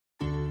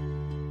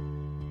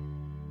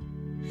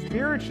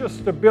Spiritual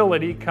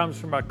stability comes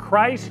from a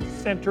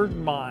Christ-centered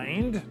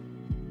mind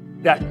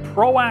that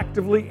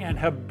proactively and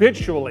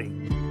habitually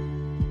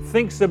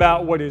thinks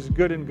about what is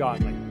good and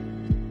godly.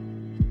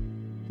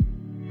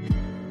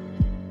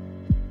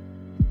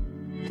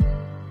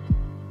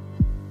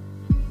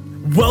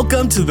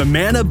 Welcome to the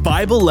Manna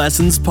Bible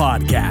Lessons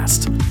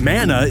Podcast.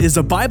 Manna is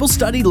a Bible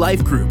study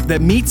life group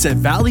that meets at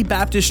Valley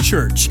Baptist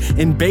Church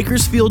in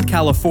Bakersfield,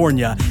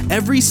 California,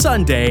 every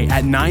Sunday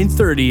at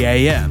 9:30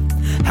 a.m.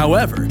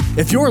 However,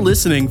 if you're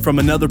listening from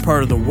another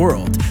part of the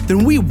world,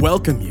 then we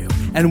welcome you,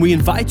 and we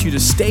invite you to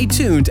stay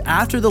tuned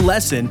after the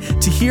lesson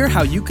to hear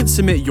how you can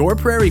submit your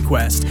prayer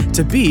request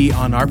to be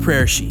on our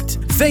prayer sheet.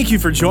 Thank you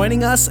for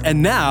joining us,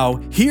 and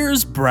now,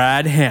 here's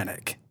Brad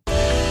Hannock.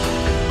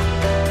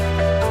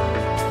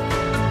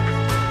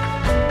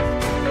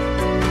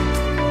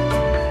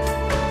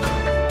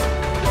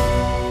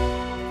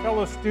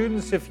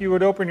 Students, if you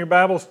would open your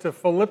Bibles to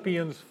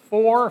Philippians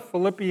 4.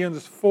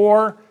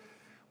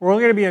 We're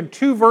only going to be in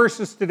two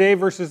verses today,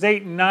 verses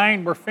 8 and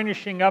 9. We're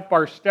finishing up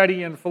our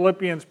study in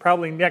Philippians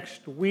probably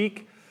next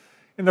week.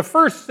 In the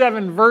first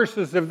 7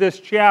 verses of this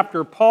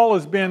chapter, Paul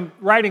has been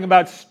writing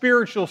about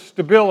spiritual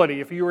stability.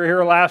 If you were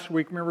here last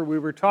week, remember we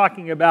were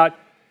talking about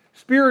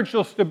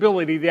spiritual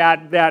stability,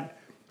 that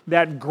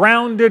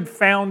grounded,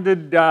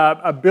 founded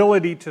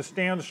ability to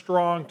stand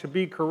strong, to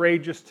be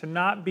courageous, to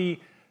not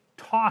be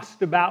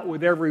tossed about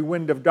with every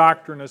wind of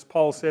doctrine, as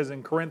Paul says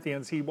in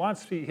Corinthians.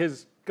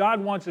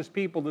 God wants His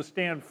people to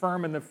stand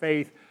firm in the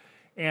faith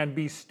and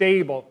be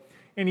stable.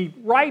 And he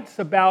writes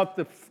about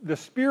the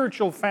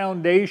spiritual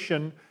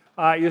foundation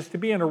is to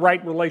be in a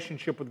right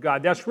relationship with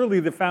God. That's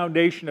really the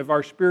foundation of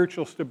our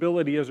spiritual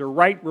stability, is a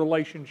right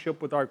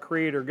relationship with our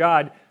Creator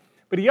God.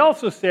 But he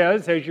also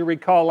says, as you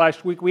recall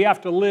last week, we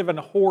have to live in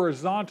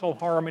horizontal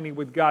harmony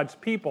with God's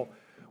people.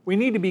 We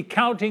need to be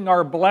counting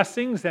our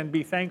blessings and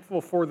be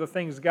thankful for the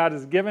things God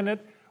has given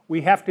it.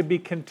 We have to be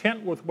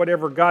content with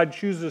whatever God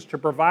chooses to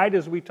provide,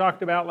 as we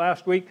talked about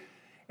last week.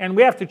 And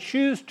we have to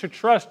choose to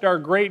trust our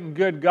great and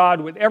good God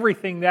with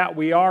everything that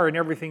we are and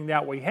everything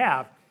that we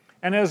have.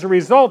 And as a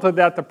result of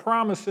that, the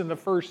promise in the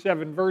first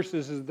 7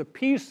 verses is the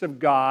peace of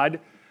God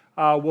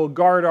will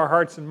guard our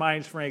hearts and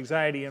minds from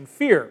anxiety and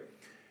fear.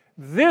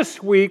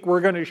 This week,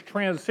 we're going to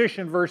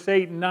transition verse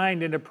 8 and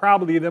 9 into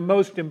probably the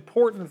most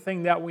important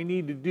thing that we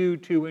need to do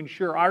to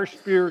ensure our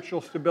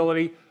spiritual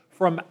stability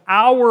from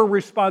our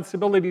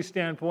responsibility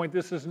standpoint.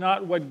 This is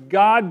not what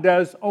God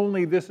does,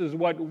 only this is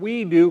what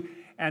we do,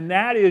 and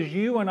that is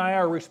you and I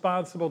are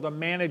responsible to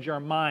manage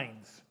our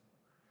minds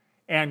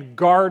and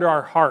guard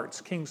our hearts.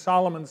 King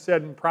Solomon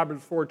said in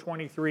Proverbs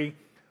 4:23,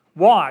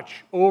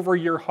 "Watch over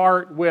your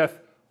heart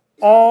with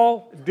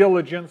all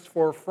diligence,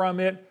 for from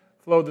it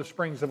flow the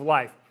springs of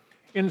life."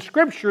 In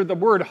Scripture, the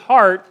word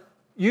heart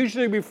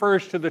usually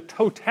refers to the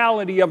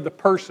totality of the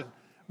person.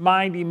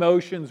 Mind,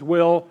 emotions,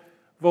 will,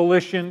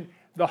 volition.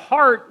 The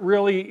heart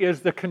really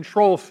is the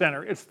control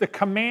center. It's the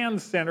command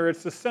center.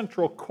 It's the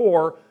central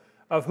core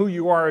of who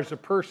you are as a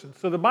person.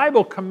 So the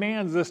Bible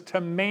commands us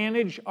to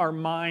manage our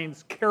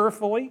minds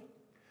carefully,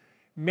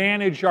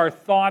 manage our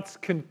thoughts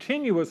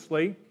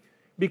continuously,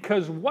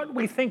 because what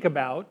we think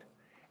about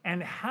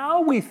and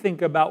how we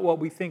think about what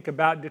we think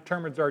about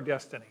determines our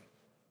destiny.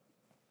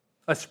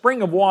 A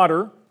spring of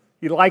water,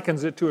 he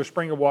likens it to a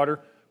spring of water,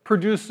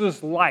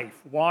 produces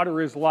life. Water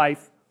is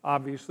life,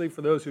 obviously,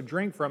 for those who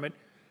drink from it.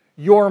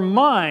 Your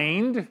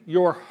mind,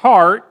 your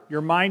heart,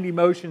 your mind,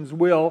 emotions,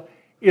 will,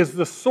 is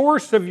the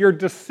source of your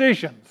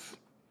decisions.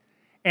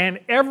 And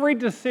every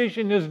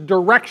decision is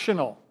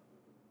directional.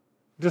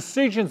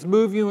 Decisions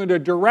move you in a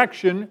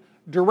direction.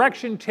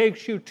 Direction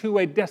takes you to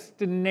a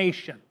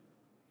destination.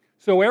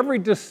 So every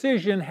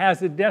decision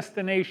has a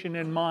destination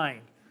in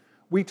mind.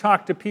 We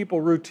talk to people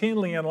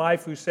routinely in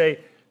life who say,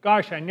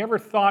 gosh, I never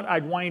thought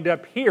I'd wind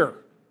up here.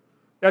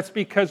 That's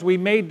because we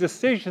made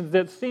decisions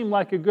that seemed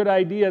like a good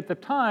idea at the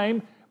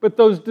time, but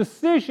those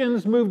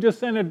decisions moved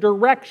us in a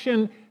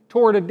direction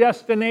toward a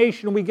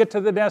destination. We get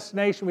to the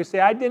destination, we say,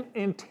 I didn't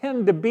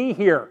intend to be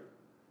here.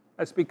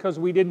 That's because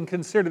we didn't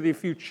consider the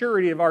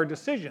futurity of our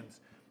decisions.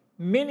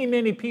 Many,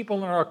 many people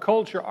in our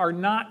culture are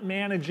not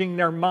managing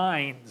their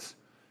minds,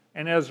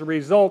 and as a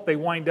result, they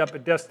wind up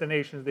at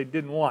destinations they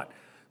didn't want.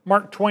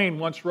 Mark Twain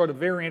once wrote a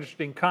very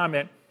interesting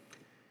comment.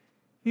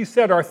 He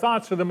said, our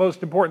thoughts are the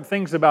most important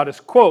things about us.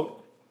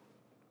 Quote,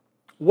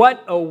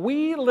 "What a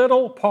wee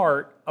little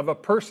part of a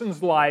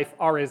person's life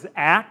are his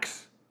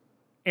acts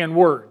and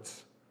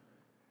words.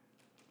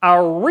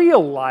 Our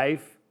real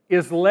life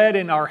is led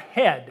in our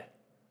head,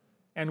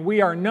 and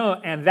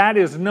that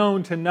is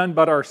known to none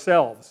but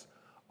ourselves.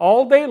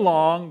 All day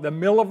long, the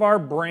mill of our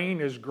brain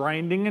is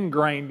grinding and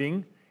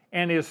grinding,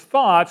 and his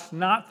thoughts,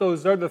 not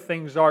those other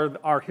things, are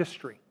our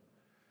history."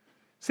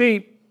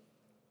 See,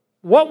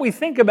 what we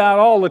think about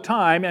all the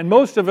time, and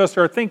most of us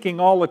are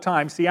thinking all the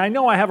time, see, I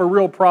know I have a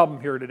real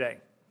problem here today.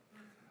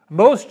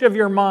 Most of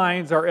your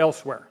minds are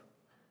elsewhere.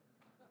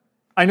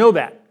 I know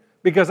that,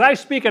 because I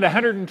speak at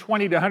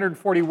 120 to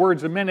 140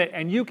 words a minute,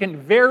 and you can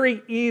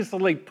very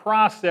easily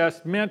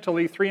process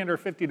mentally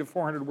 350 to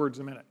 400 words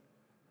a minute.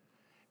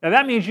 Now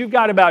that means you've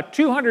got about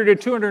 200 to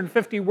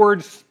 250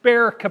 words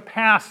spare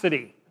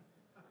capacity,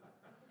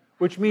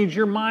 which means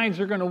your minds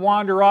are going to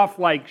wander off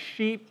like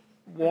sheep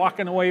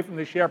walking away from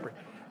the shepherd.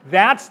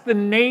 That's the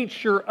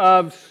nature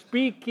of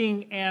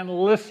speaking and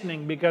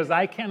listening, because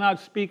I cannot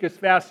speak as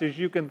fast as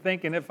you can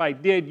think, and if I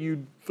did,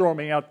 you'd throw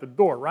me out the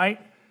door, right?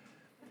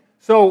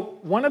 So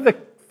one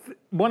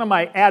of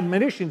my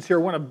admonitions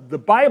here, one of the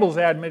Bible's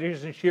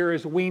admonitions here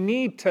is we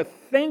need to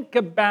think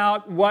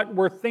about what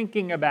we're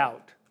thinking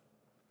about.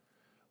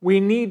 We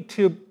need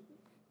to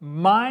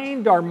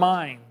mind our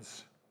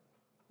minds.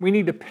 We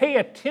need to pay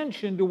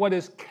attention to what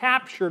has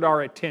captured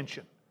our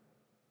attention.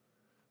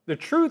 The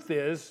truth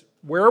is,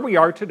 where we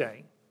are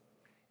today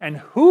and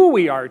who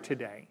we are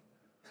today,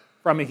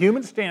 from a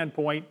human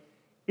standpoint,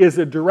 is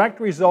a direct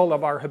result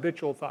of our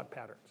habitual thought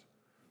patterns.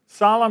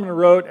 Solomon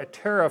wrote a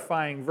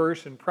terrifying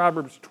verse in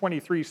Proverbs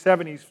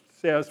 23:7. He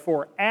says,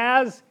 "For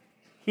as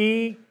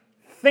he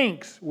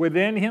thinks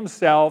within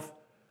himself,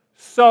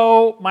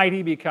 so might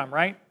he become,"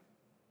 right?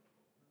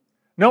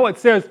 No, it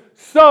says,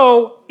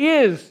 "So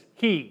is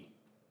he."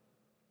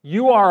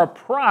 You are a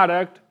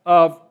product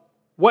of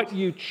what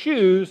you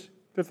choose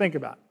to think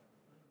about.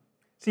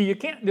 See, you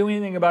can't do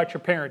anything about your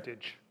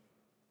parentage.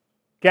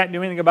 Can't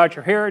do anything about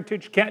your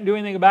heritage. Can't do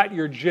anything about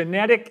your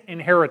genetic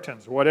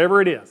inheritance,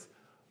 whatever it is.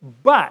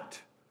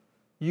 But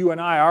you and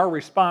I are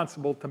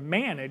responsible to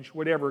manage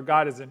whatever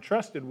God has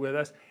entrusted with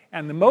us.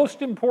 And the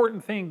most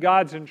important thing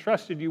God's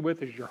entrusted you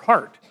with is your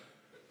heart.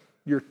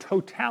 Your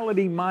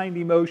totality, mind,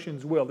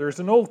 emotions, will.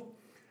 There's an old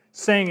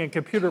saying in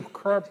computer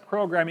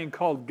programming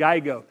called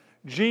GIGO.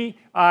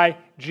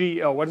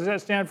 G-I-G-O. What does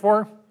that stand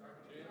for?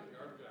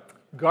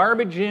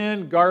 Garbage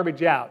in,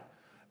 garbage out.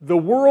 The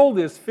world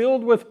is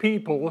filled with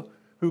people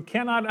who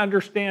cannot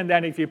understand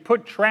that if you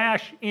put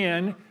trash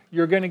in,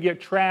 you're going to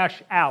get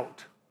trash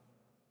out.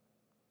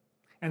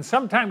 And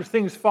sometimes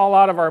things fall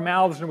out of our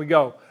mouths and we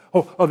go,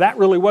 oh, that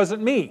really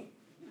wasn't me.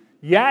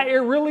 Yeah, it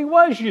really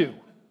was you.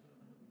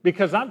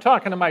 Because I'm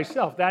talking to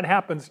myself. That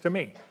happens to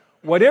me.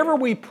 Whatever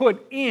we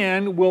put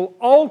in will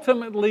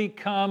ultimately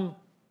come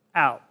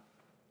out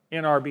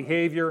in our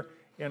behavior,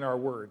 in our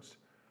words.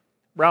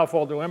 Ralph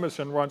Waldo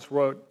Emerson once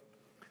wrote,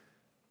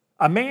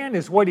 "A man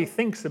is what he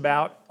thinks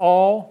about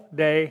all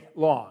day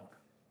long."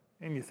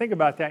 And you think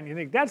about that and you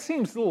think, that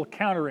seems a little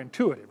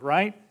counterintuitive,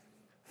 right?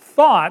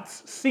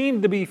 Thoughts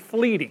seem to be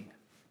fleeting.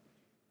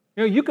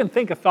 You know, you can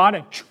think a thought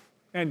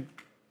and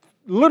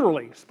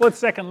literally, split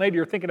second later,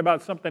 you're thinking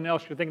about something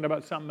else, you're thinking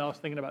about something else,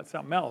 thinking about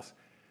something else.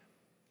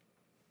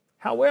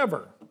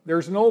 However,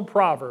 there's an old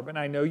proverb, and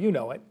I know you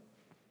know it: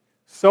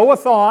 sow a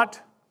thought,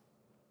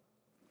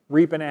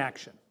 reap an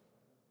action.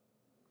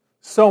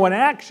 Sow an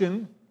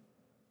action,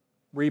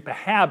 reap a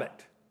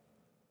habit.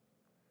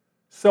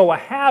 Sow a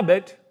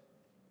habit,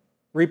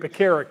 reap a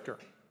character.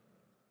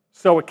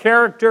 Sow a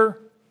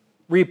character,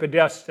 reap a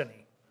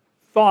destiny.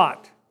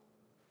 Thought,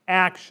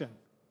 action,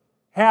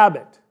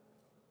 habit,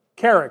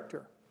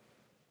 character,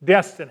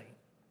 destiny.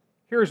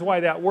 Here's why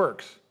that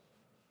works.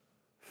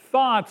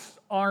 Thoughts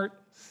aren't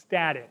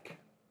static.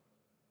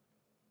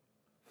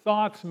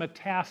 Thoughts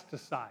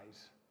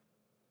metastasize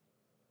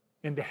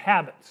into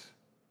habits.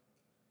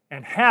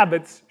 And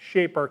habits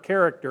shape our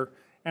character,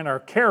 and our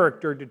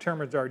character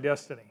determines our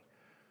destiny.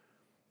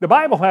 The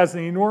Bible has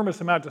an enormous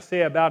amount to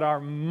say about our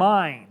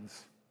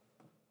minds.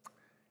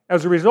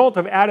 As a result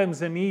of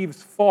Adam's and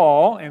Eve's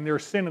fall and their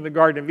sin in the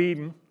Garden of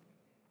Eden,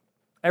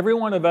 every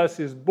one of us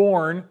is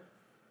born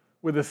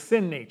with a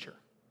sin nature.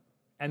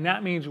 And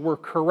that means we're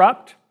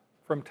corrupt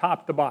from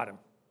top to bottom.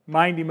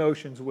 Mind,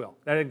 emotions, will.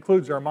 That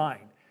includes our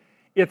mind.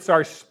 It's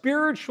our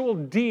spiritual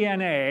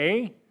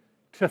DNA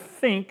to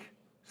think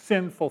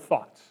sinful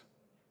thoughts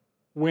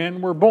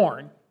when we're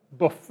born,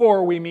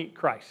 before we meet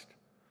Christ.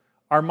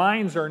 Our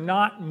minds are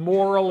not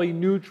morally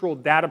neutral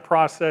data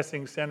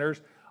processing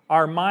centers.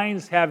 Our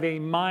minds have a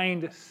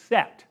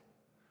mindset,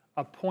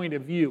 a point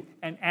of view,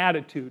 an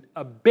attitude,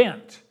 a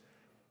bent.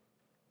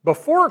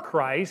 Before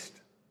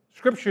Christ,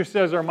 Scripture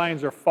says our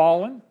minds are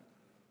fallen,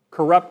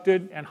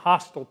 corrupted, and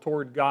hostile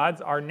toward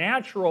God's. Our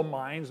natural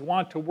minds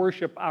want to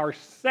worship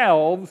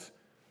ourselves,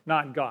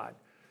 not God.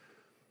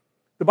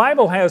 The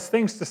Bible has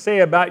things to say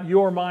about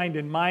your mind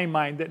and my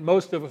mind that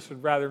most of us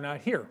would rather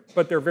not hear,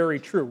 but they're very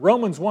true.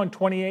 Romans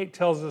 1:28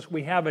 tells us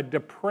we have a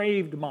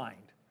depraved mind.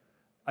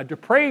 A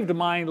depraved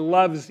mind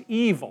loves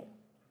evil,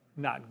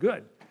 not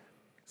good.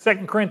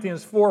 2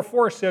 Corinthians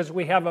 4:4 says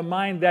we have a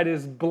mind that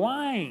is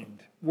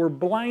blind. We're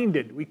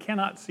blinded. We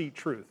cannot see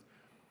truth.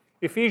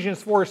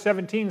 Ephesians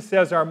 4:17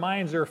 says our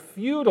minds are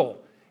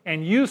futile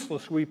and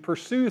useless. We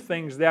pursue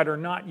things that are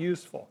not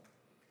useful.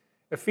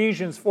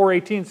 Ephesians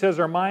 4:18 says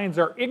our minds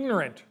are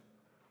ignorant.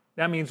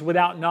 That means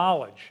without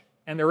knowledge.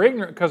 And they're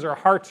ignorant because our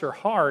hearts are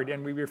hard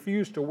and we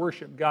refuse to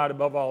worship God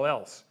above all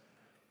else.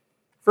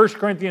 1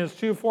 Corinthians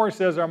 2:4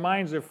 says our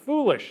minds are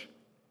foolish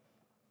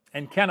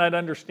and cannot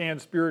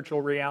understand spiritual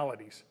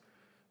realities.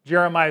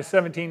 Jeremiah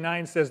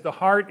 17:9 says the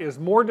heart is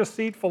more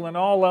deceitful than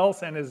all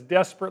else and is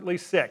desperately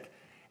sick.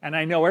 And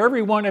I know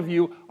every one of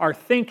you are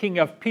thinking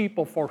of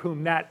people for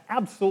whom that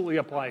absolutely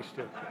applies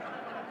to.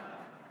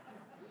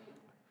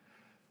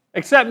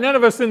 Except none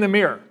of us in the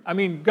mirror. I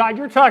mean, God,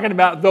 you're talking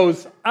about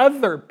those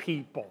other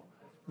people,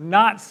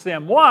 not c'est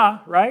moi,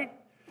 right?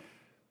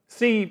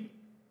 See,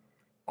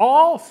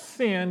 all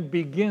sin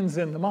begins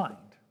in the mind,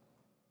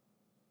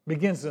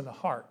 begins in the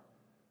heart.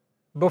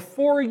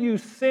 Before you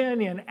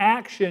sin in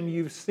action,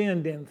 you've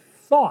sinned in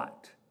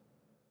thought.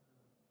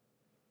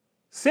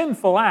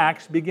 Sinful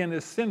acts begin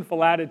as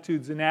sinful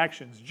attitudes and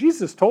actions.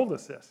 Jesus told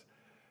us this.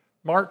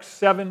 Mark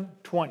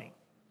 7:20.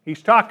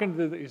 He's talking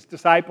to his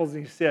disciples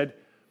and he said,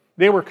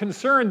 they were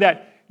concerned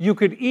that you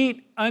could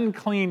eat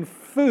unclean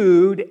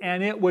food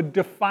and it would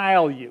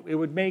defile you. It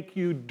would make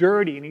you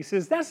dirty. And he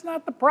says, that's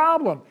not the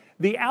problem.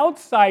 The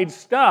outside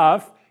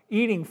stuff,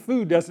 eating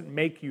food doesn't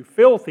make you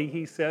filthy.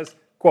 He says,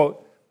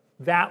 quote,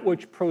 that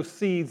which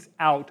proceeds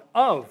out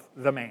of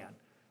the man.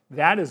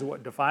 That is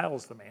what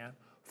defiles the man.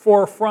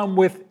 For from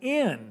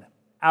within,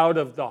 out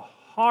of the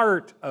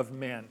heart of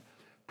men,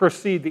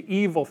 proceed the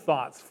evil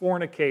thoughts,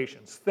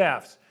 fornications,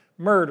 thefts,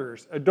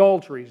 murders,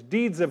 adulteries,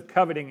 deeds of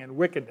coveting and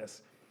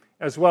wickedness,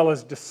 as well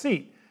as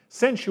deceit,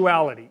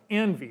 sensuality,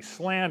 envy,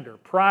 slander,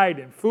 pride,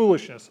 and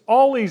foolishness.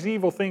 All these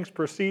evil things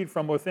proceed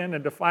from within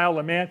and defile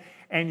a man.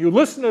 And you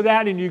listen to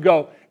that and you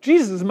go,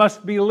 Jesus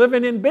must be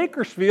living in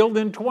Bakersfield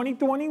in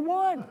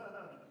 2021.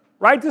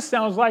 Right? This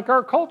sounds like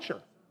our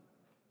culture.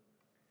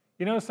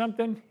 You know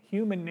something?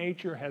 Human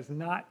nature has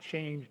not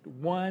changed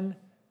one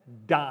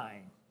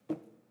dime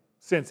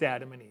since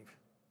Adam and Eve.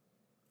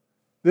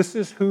 This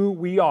is who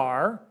we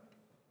are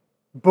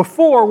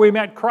before we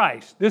met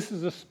Christ. This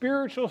is a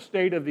spiritual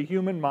state of the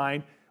human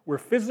mind. We're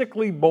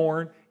physically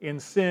born in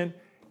sin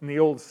in the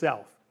old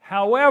self.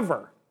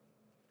 However,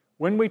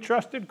 when we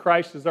trusted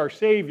Christ as our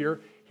Savior,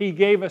 He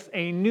gave us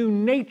a new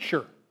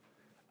nature,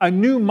 a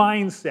new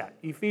mindset.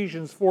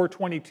 Ephesians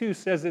 4:22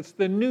 says it's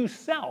the new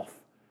self.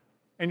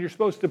 And you're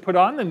supposed to put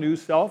on the new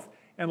self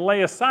and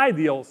lay aside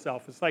the old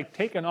self. It's like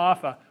taking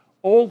off an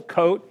old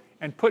coat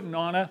and putting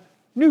on a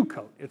new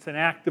coat. It's an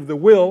act of the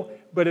will,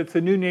 but it's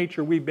a new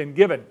nature we've been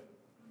given.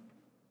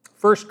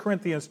 1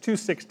 Corinthians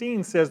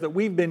 2:16 says that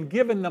we've been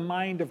given the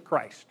mind of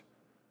Christ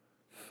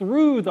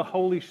through the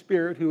Holy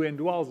Spirit who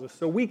indwells us.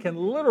 So we can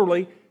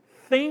literally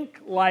think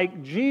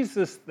like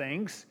Jesus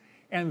thinks,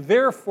 and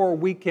therefore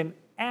we can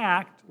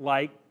act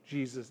like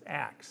Jesus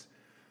acts.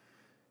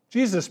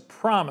 Jesus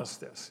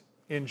promised this.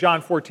 In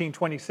John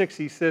 14:26,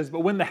 he says,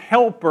 but when the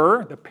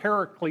helper, the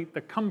paraclete,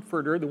 the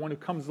comforter, the one who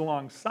comes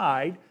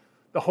alongside,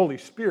 the Holy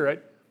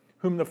Spirit,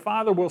 whom the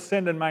Father will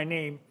send in my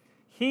name,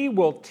 He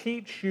will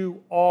teach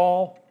you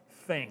all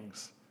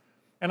things.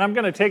 And I'm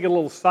going to take a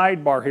little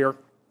sidebar here.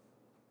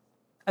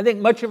 I think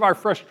much of our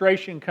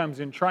frustration comes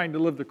in trying to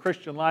live the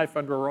Christian life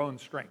under our own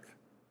strength.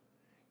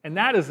 And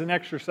that is an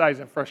exercise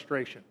in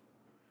frustration.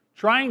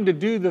 Trying to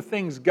do the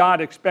things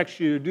God expects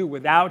you to do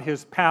without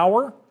His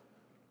power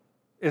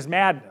is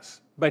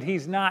madness. But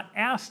He's not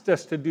asked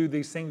us to do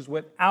these things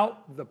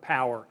without the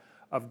power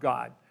of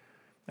God.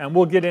 And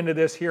we'll get into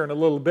this here in a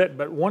little bit,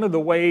 but one of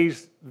the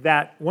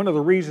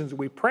reasons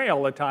we pray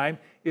all the time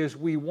is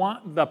we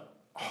want the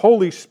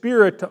Holy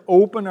Spirit to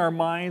open our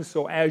minds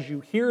so as you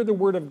hear the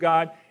Word of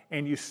God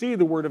and you see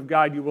the Word of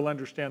God, you will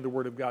understand the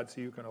Word of God so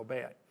you can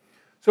obey it.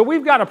 So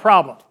we've got a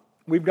problem.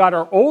 We've got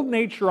our old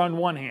nature on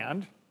one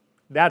hand.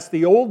 That's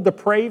the old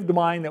depraved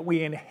mind that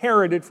we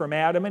inherited from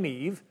Adam and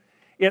Eve.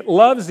 It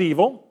loves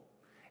evil.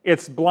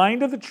 It's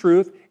blind to the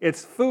truth.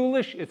 It's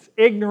foolish. It's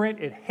ignorant.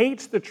 It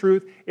hates the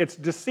truth. It's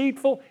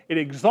deceitful. It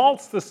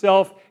exalts the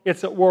self.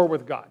 It's at war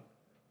with God.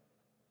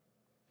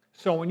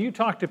 So when you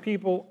talk to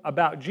people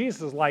about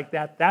Jesus like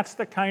that, that's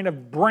the kind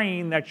of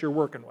brain that you're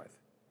working with.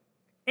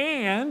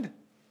 And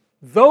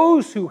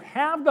those who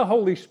have the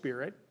Holy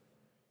Spirit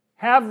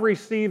have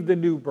received the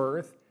new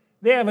birth.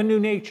 They have a new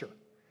nature.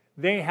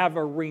 They have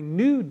a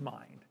renewed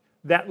mind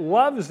that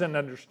loves and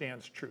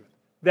understands truth,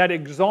 that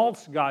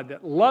exalts God,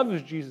 that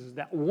loves Jesus,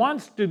 that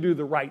wants to do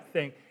the right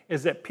thing,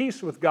 is at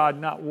peace with God,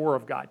 not war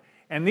of God.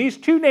 And these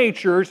two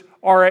natures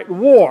are at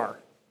war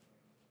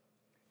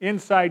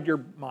inside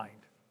your mind.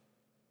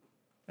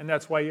 And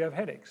that's why you have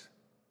headaches.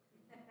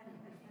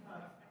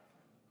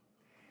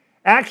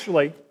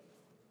 Actually,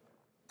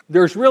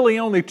 there's really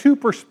only two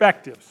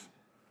perspectives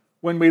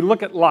when we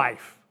look at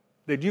life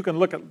that you can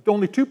look at,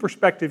 only two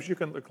perspectives you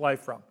can look at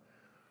life from.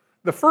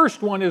 The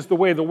first one is the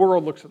way the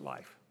world looks at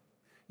life.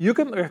 You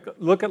can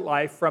look at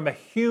life from a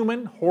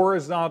human,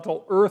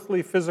 horizontal,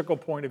 earthly, physical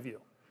point of view.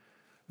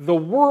 The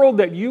world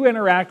that you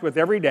interact with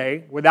every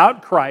day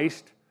without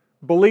Christ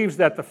believes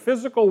that the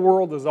physical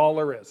world is all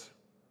there is.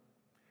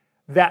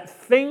 That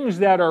things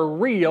that are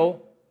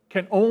real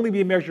can only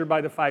be measured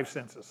by the five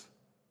senses.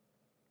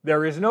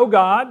 There is no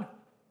God.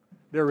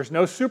 There is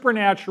no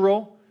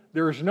supernatural.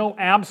 There is no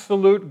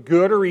absolute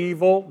good or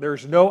evil.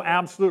 There's no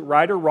absolute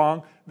right or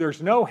wrong.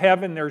 There's no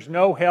heaven. There's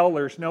no hell.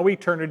 There's no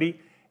eternity.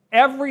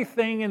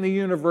 Everything in the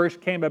universe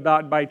came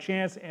about by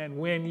chance, and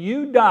when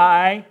you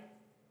die,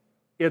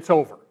 it's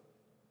over.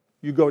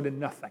 You go to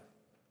nothing,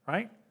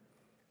 right?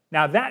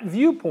 Now that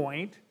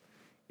viewpoint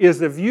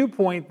is a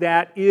viewpoint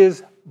that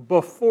is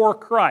before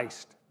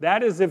Christ.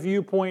 That is a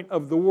viewpoint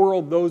of the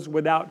world, those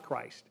without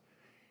Christ.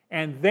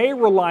 and they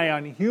rely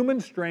on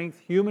human strength,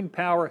 human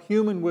power,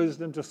 human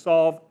wisdom to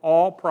solve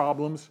all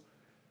problems.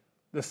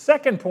 The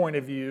second point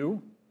of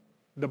view,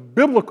 the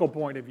biblical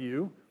point of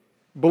view,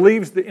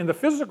 believes in the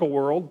physical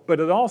world, but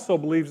it also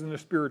believes in the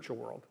spiritual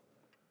world.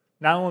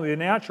 Not only the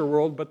natural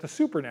world, but the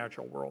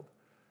supernatural world.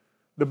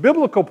 The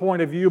biblical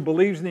point of view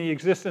believes in the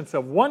existence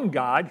of one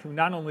God who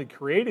not only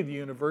created the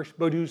universe,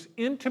 but who's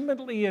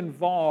intimately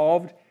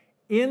involved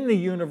in the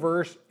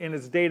universe in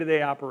its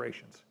day-to-day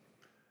operations.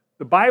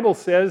 The Bible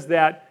says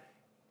that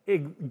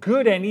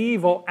good and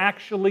evil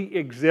actually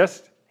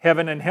exist.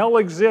 Heaven and hell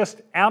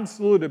exist.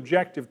 Absolute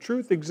objective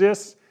truth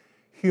exists.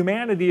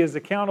 Humanity is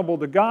accountable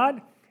to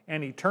God,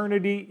 and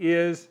eternity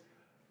is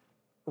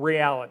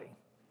reality.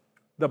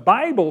 The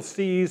Bible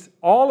sees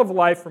all of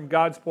life from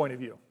God's point of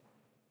view.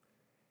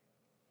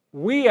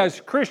 We as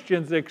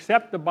Christians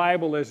accept the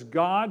Bible as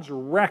God's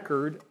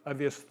record of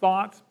His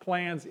thoughts,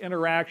 plans,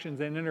 interactions,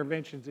 and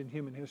interventions in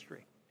human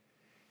history.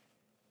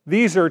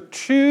 These are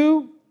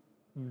two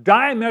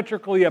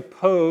diametrically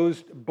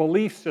opposed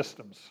belief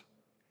systems.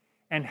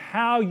 And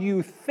how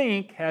you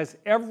think has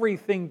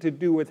everything to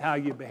do with how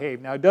you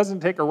behave. Now, it doesn't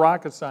take a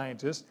rocket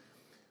scientist.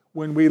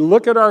 When we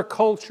look at our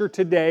culture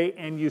today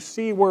and you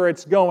see where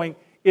it's going,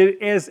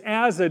 it is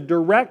as a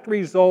direct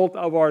result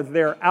of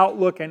their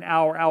outlook and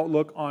our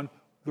outlook on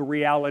the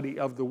reality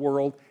of the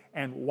world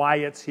and why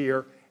it's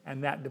here,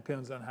 and that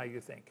depends on how you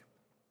think.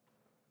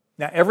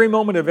 Now, every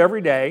moment of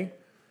every day,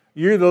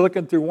 you're either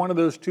looking through one of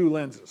those two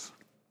lenses.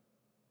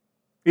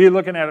 You're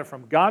looking at it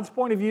from God's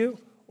point of view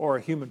or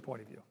a human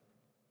point of view.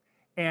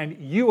 And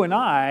you and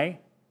I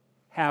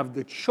have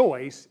the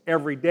choice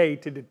every day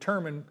to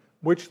determine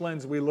which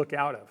lens we look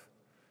out of.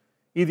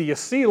 Either you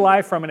see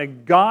life from a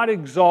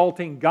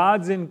God-exalting,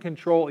 God's in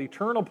control,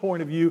 eternal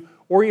point of view,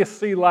 or you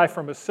see life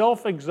from a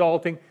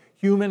self-exalting,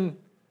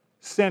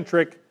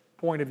 human-centric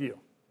point of view.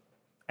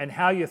 And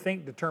how you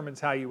think determines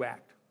how you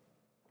act.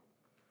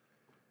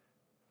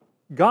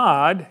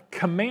 God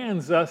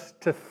commands us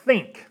to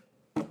think.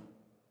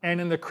 And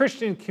in the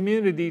Christian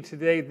community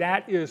today,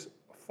 that is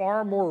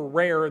far more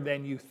rare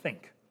than you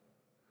think.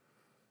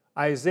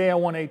 Isaiah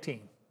 1:18.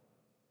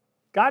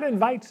 God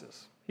invites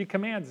us. He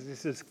commands us. He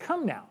says,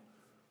 come now.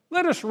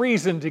 Let us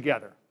reason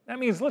together. That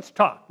means let's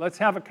talk. Let's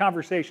have a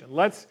conversation.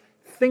 Let's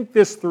think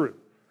this through.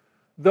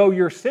 Though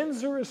your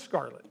sins are as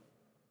scarlet,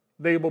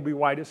 they will be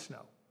white as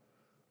snow.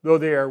 Though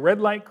they are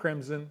red like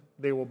crimson,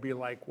 they will be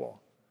like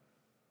wool.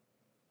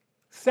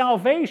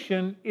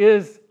 Salvation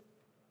is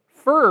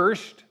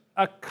first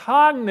a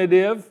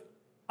cognitive,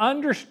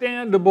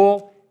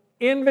 understandable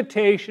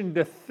invitation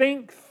to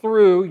think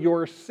through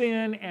your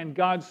sin and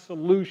God's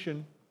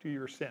solution to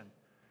your sin.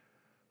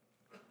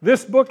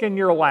 This book in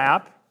your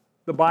lap,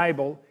 the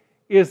Bible,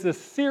 is a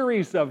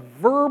series of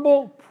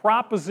verbal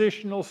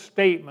propositional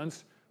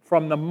statements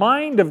from the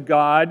mind of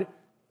God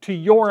to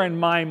your and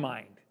my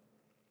mind.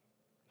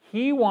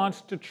 He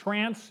wants to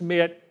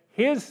transmit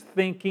His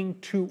thinking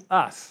to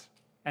us,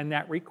 and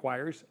that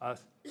requires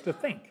us to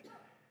think.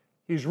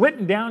 He's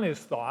written down His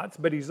thoughts,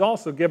 but He's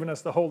also given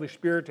us the Holy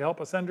Spirit to help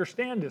us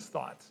understand His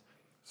thoughts.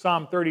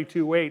 Psalm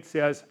 32:8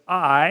 says,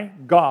 I,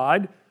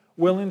 God,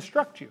 will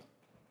instruct you,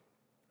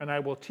 and I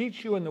will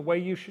teach you in the way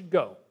you should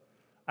go.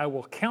 I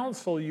will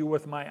counsel you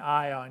with my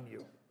eye on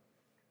you.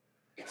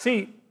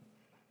 See,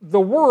 the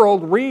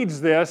world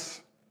reads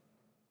this,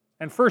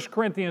 and 1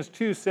 Corinthians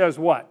 2 says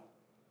what?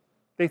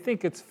 They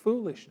think it's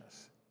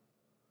foolishness.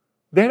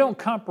 They don't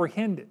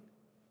comprehend it.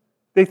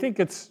 They think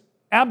it's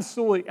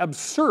absolutely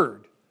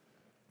absurd.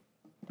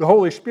 The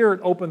Holy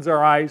Spirit opens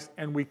our eyes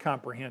and we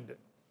comprehend it.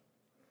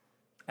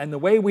 And the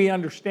way we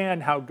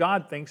understand how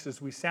God thinks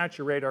is we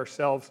saturate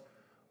ourselves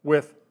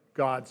with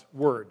God's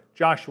Word.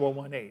 Joshua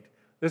 1:8.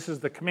 This is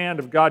the command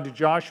of God to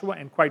Joshua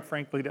and quite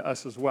frankly to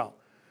us as well.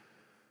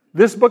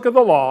 This book of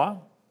the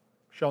law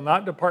shall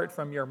not depart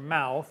from your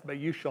mouth, but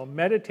you shall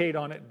meditate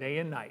on it day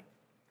and night,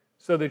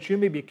 so that you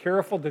may be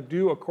careful to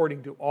do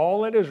according to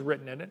all that is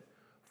written in it,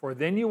 for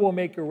then you will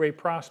make your way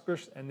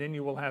prosperous and then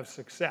you will have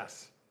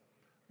success.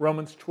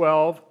 Romans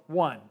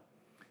 12:1.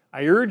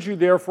 I urge you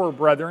therefore,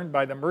 brethren,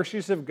 by the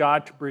mercies of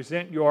God, to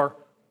present your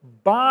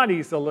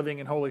bodies a living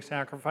and holy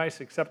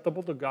sacrifice,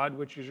 acceptable to God,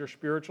 which is your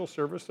spiritual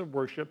service of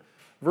worship.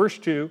 Verse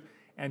 2,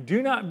 and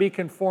do not be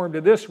conformed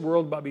to this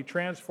world, but be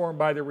transformed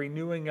by the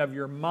renewing of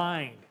your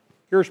mind.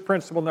 Here's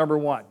principle number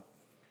 1.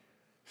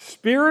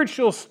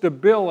 Spiritual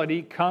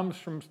stability comes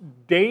from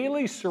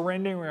daily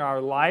surrendering our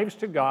lives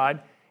to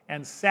God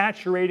and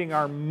saturating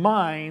our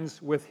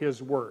minds with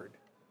His Word.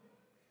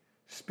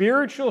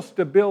 Spiritual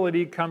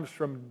stability comes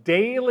from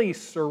daily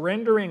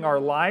surrendering our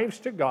lives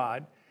to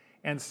God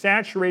and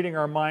saturating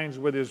our minds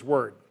with His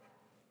Word.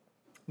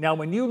 Now,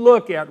 when you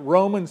look at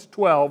Romans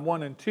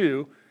 12:1 and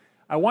 2,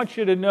 I want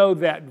you to know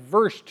that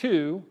verse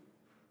 2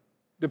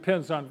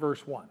 depends on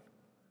verse 1.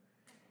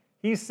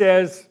 He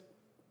says,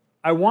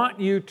 I want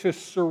you to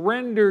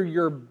surrender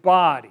your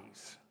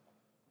bodies.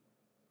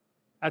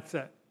 That's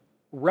a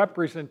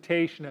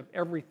representation of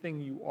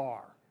everything you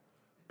are.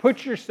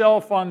 Put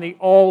yourself on the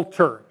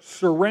altar.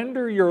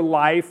 Surrender your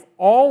life,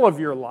 all of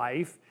your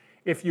life,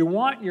 If you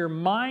want your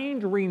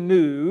mind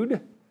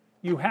renewed,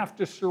 you have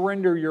to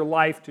surrender your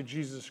life to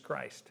Jesus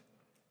Christ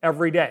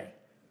every day.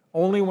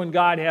 Only when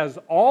God has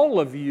all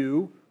of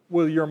you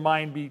will your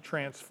mind be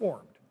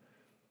transformed.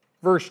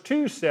 Verse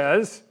 2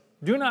 says,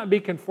 do not be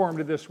conformed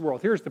to this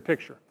world. Here's the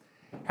picture.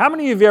 How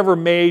many of you ever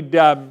made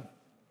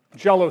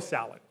Jell-O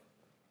salad?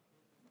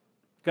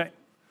 Okay.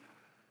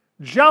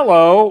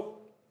 Jell-O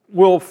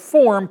will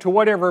form to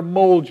whatever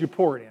mold you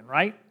pour it in,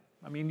 right?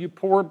 I mean, you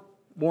pour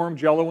warm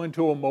Jell-O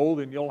into a mold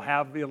and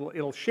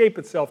it'll shape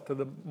itself to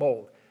the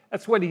mold.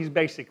 That's what he's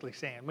basically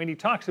saying. When he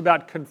talks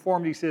about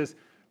conformity, he says,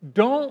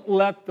 don't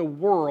let the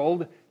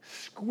world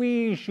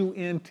squeeze you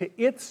into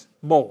its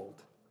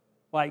mold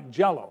like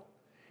Jell-O.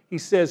 He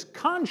says,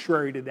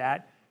 contrary to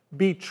that,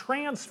 be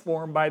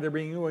transformed by the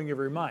renewing of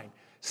your mind.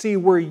 See,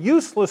 we're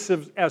useless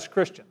as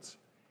Christians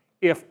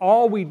if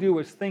all we do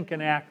is think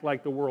and act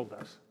like the world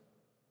does.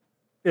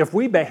 If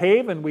we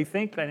behave and we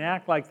think and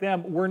act like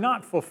them, we're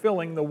not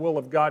fulfilling the will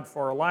of God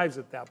for our lives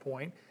at that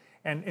point.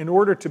 And in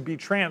order to be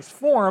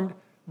transformed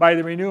by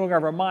the renewing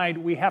of our mind,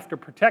 we have to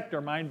protect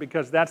our mind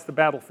because that's the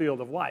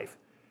battlefield of life.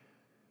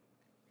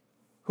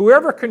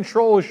 Whoever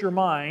controls your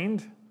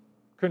mind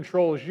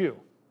controls you.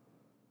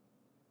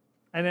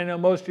 And I know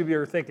most of you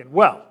are thinking,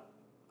 well,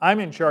 I'm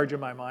in charge of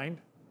my mind.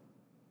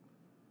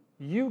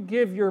 You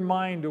give your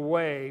mind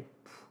away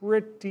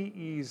pretty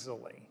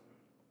easily.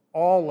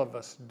 All of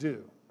us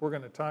do. We're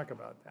going to talk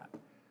about that.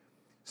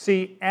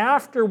 See,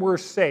 after we're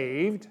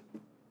saved,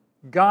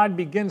 God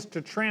begins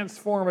to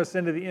transform us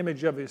into the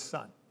image of His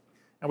Son.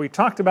 And we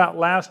talked about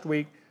last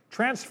week,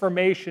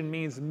 transformation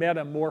means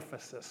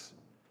metamorphosis.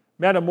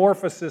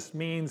 Metamorphosis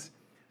means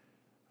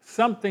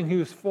something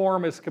whose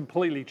form is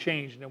completely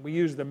changed. And we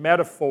use the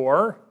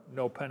metaphor,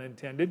 no pun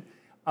intended,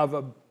 of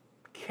a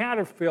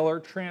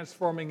caterpillar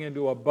transforming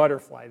into a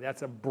butterfly.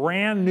 That's a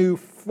brand new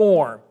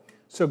form.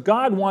 So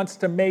God wants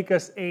to make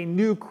us a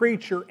new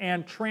creature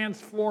and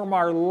transform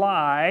our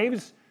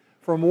lives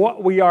from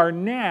what we are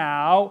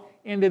now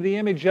into the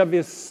image of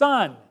His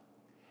Son.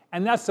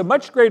 And that's a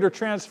much greater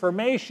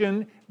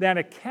transformation than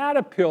a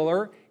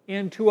caterpillar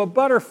into a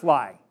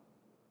butterfly.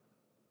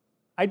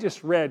 I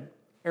just read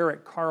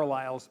Eric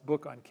Carlisle's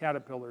book on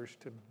caterpillars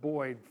to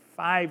Boyd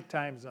 5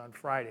 times on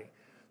Friday.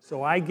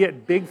 So I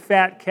get big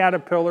fat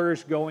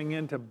caterpillars going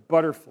into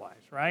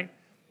butterflies, right?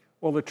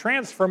 Well, the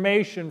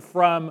transformation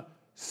from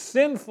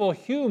sinful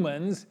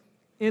humans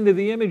into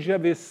the image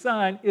of His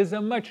Son is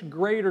a much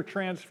greater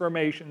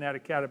transformation than a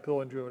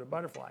caterpillar into a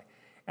butterfly.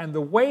 And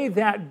the way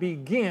that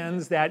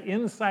begins, that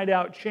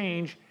inside-out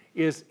change,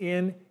 is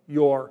in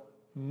your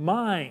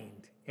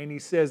mind. And he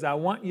says, I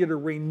want you to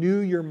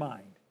renew your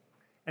mind.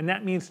 And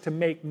that means to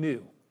make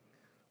new.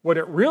 What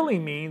it really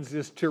means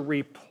is to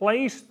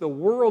replace the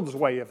world's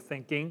way of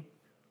thinking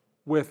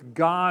with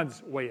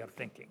God's way of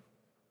thinking.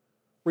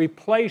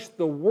 Replace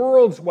the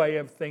world's way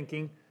of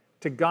thinking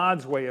to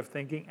God's way of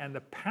thinking, and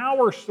the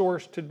power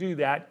source to do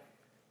that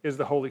is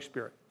the Holy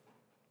Spirit.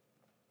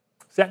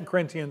 2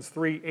 Corinthians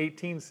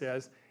 3:18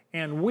 says,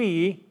 and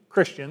we,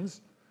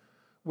 Christians,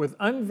 with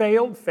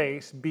unveiled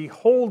face,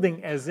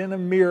 beholding as in a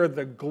mirror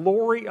the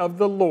glory of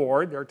the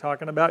Lord, they're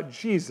talking about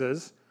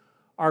Jesus,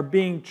 are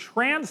being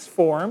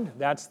transformed,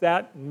 that's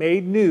that,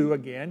 made new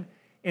again,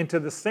 into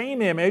the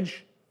same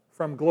image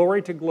from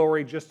glory to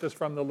glory, just as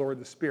from the Lord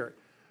the Spirit.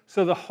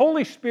 So the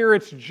Holy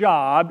Spirit's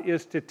job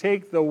is to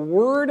take the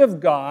Word of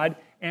God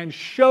and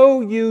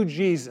show you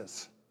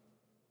Jesus.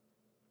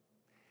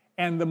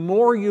 And the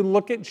more you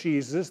look at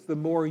Jesus, the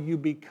more you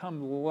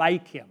become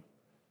like Him.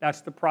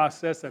 That's the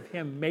process of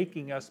Him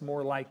making us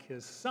more like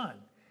His Son.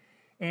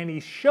 And He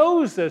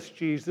shows us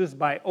Jesus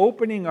by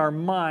opening our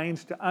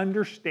minds to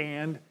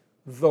understand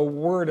the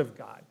Word of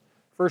God.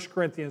 1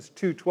 Corinthians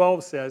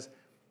 2:12 says,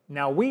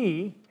 now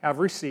we have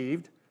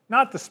received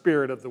not the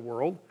spirit of the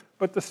world,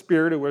 but the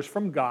Spirit who is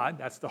from God,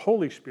 that's the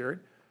Holy Spirit,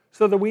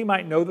 so that we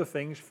might know the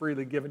things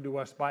freely given to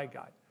us by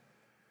God.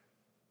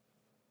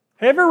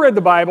 Have you ever read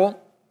the Bible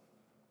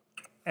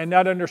and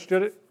not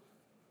understood it?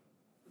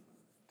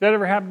 Does that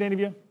ever happen to any of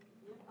you?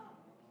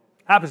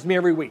 Happens to me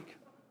every week.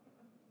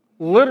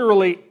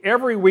 Literally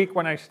every week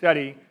when I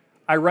study,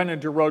 I run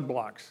into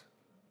roadblocks,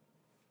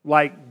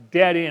 like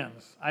dead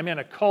ends. I'm in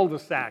a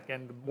cul-de-sac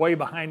and the way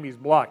behind me is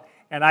blocked,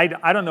 and I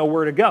don't know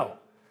where to go.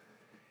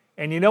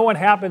 And you know what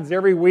happens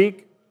every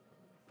week?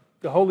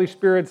 The Holy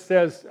Spirit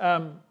says,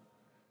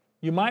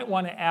 you might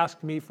want to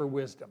ask me for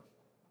wisdom.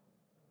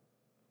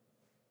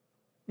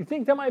 You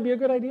think that might be a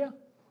good idea?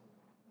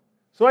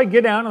 So I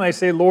get down and I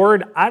say,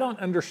 Lord, I don't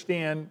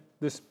understand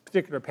this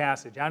particular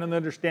passage. I don't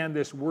understand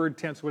this word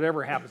tense,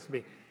 whatever it happens to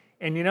be.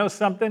 And you know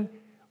something?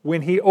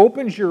 When He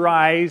opens your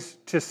eyes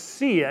to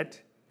see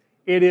it,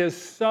 it is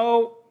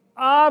so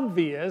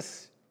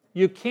obvious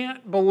you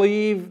can't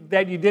believe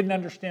that you didn't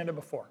understand it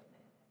before.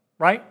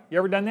 Right? You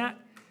ever done that?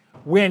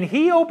 When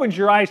He opens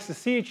your eyes to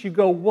see it, you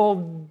go, well,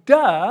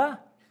 duh,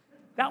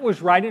 that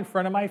was right in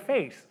front of my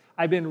face.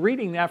 I've been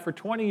reading that for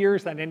 20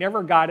 years and I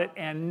never got it,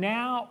 and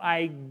now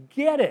I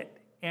get it,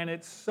 and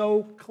it's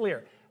so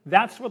clear.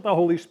 That's what the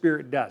Holy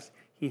Spirit does.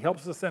 He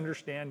helps us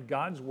understand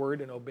God's Word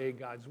and obey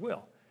God's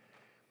will.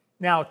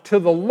 Now, to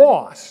the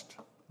lost,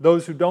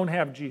 those who don't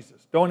have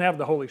Jesus, don't have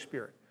the Holy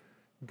Spirit,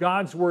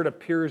 God's Word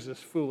appears as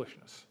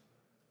foolishness.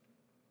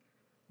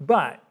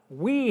 But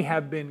we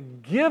have been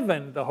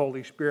given the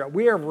Holy Spirit.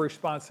 We have a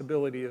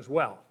responsibility as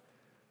well.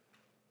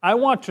 I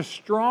want to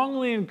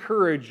strongly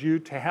encourage you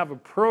to have a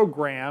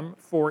program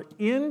for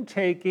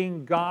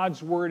intaking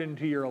God's Word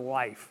into your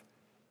life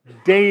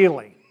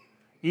daily.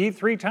 Eat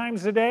 3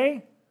 times a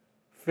day,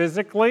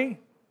 physically,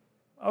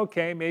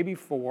 okay, maybe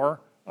 4,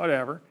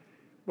 whatever.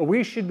 But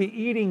we should be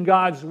eating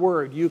God's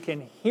Word. You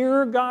can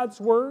hear God's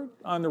Word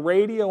on the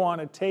radio, on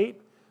a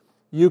tape.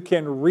 You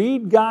can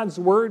read God's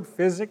Word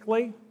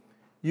physically.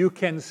 You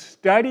can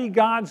study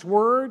God's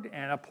Word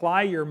and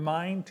apply your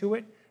mind to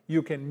it.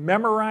 You can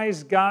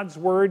memorize God's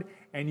Word,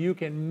 and you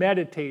can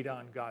meditate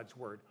on God's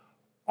Word.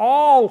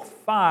 All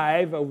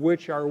 5 of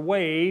which are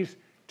ways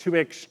to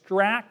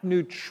extract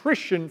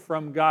nutrition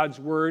from God's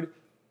Word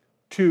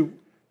to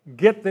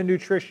get the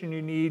nutrition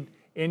you need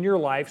in your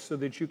life so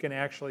that you can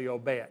actually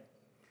obey it.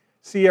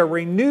 See, a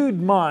renewed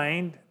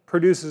mind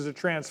produces a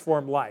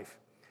transformed life.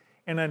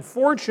 And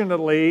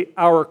unfortunately,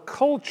 our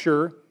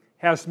culture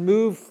has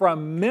moved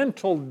from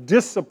mental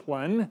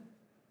discipline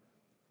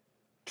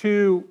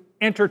to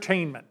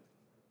entertainment.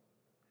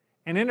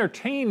 And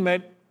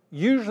entertainment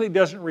usually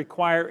doesn't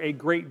require a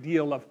great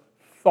deal of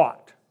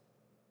thought.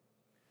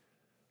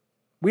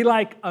 We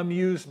like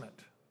amusement.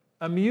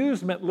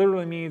 Amusement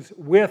literally means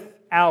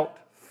without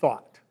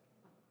thought.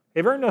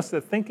 Have you ever noticed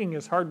that thinking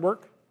is hard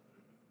work?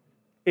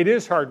 It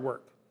is hard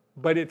work,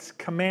 but it's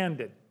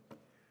commanded.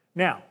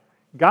 Now,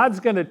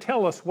 God's going to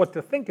tell us what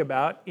to think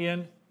about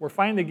we're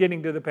finally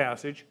getting to the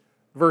passage,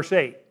 verse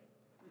 8.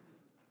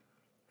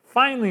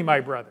 Finally, my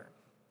brethren,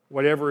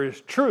 whatever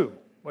is true,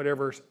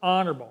 whatever is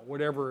honorable,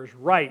 whatever is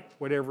right,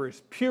 whatever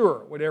is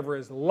pure, whatever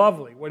is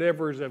lovely,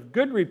 whatever is of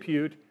good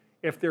repute,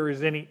 if there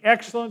is any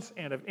excellence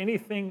and of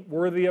anything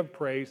worthy of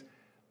praise,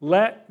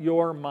 let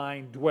your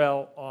mind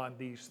dwell on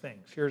these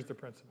things. Here's the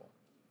principle.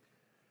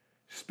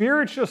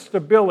 Spiritual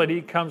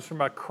stability comes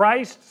from a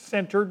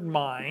Christ-centered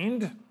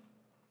mind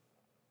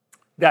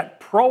that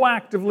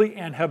proactively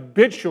and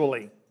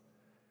habitually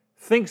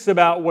thinks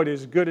about what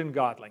is good and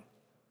godly.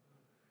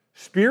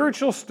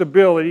 Spiritual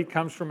stability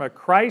comes from a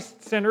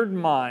Christ-centered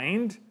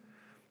mind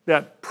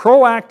that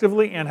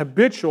proactively and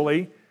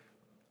habitually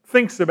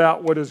thinks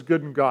about what is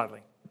good and godly.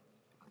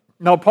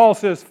 Now, Paul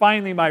says,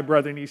 finally, my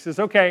brethren, he says,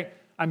 okay,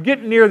 I'm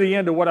getting near the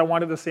end of what I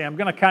wanted to say. I'm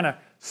going to kind of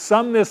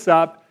sum this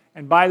up.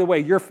 And by the way,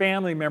 your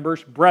family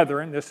members,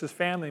 brethren, this is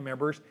family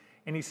members,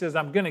 and he says,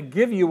 I'm going to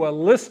give you a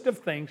list of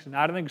things,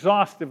 not an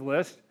exhaustive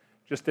list,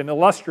 just an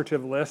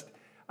illustrative list,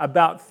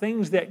 about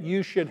things that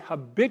you should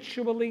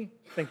habitually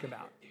think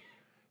about,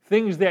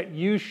 things that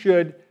you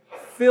should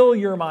fill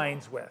your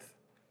minds with.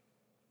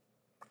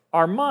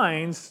 Our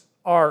minds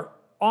are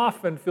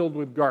often filled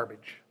with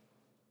garbage.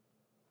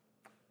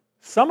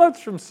 Some of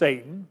it's from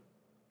Satan,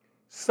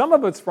 some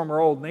of it's from our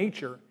old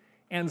nature,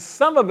 and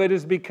some of it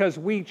is because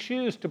we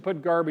choose to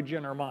put garbage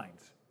in our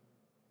minds.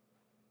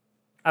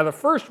 Now, the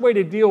first way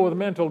to deal with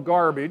mental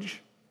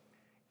garbage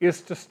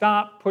is to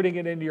stop putting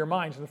it into your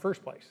minds in the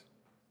first place.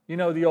 You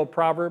know the old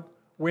proverb,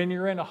 when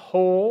you're in a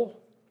hole,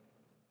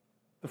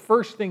 the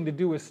first thing to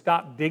do is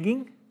stop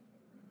digging.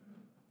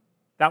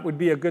 That would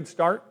be a good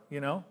start,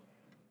 you know.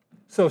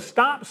 So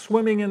stop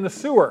swimming in the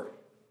sewer.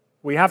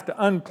 We have to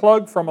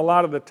unplug from a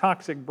lot of the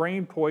toxic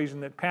brain poison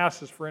that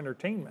passes for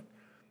entertainment.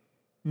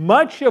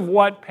 Much of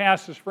what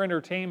passes for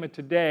entertainment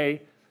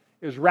today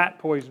is rat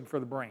poison for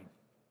the brain.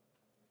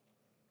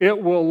 It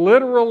will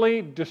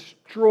literally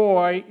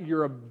destroy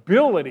your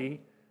ability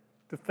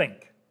to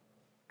think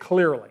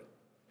clearly.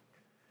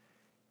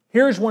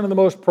 Here's one of the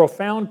most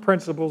profound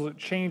principles that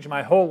changed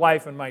my whole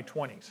life in my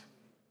 20s.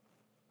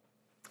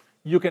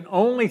 You can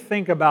only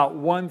think about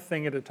one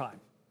thing at a time.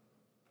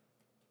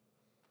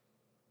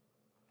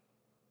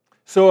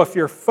 So if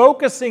you're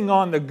focusing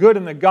on the good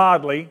and the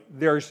godly,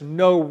 there's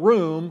no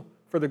room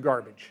for the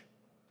garbage.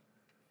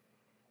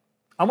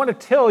 I want to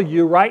tell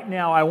you right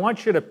now, I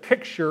want you to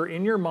picture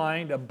in your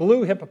mind a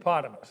blue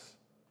hippopotamus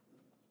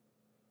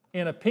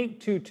in a pink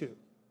tutu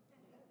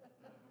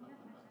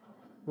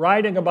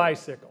riding a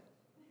bicycle.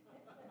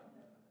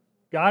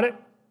 Got it?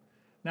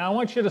 Now I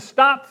want you to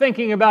stop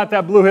thinking about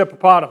that blue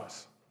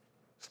hippopotamus.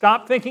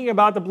 Stop thinking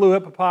about the blue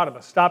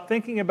hippopotamus. Stop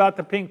thinking about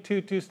the pink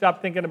tutu.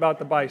 Stop thinking about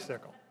the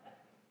bicycle.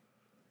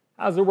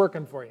 How's it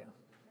working for you?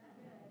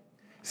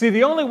 See,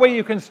 the only way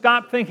you can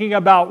stop thinking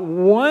about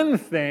one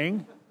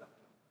thing,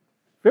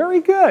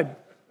 very good.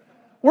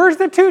 Where's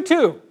the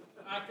tutu?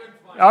 I couldn't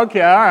find it.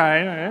 Okay,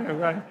 all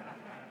right.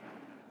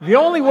 The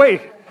only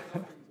way,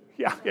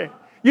 yeah, okay,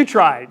 you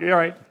tried, all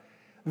right.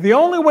 The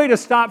only way to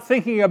stop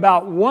thinking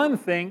about one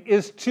thing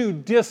is to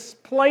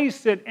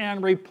displace it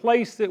and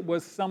replace it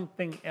with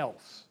something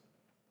else.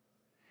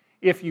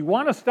 If you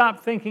want to stop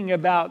thinking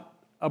about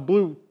a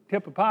blue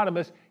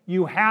hippopotamus,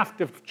 you have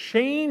to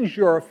change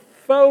your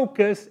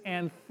focus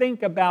and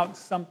think about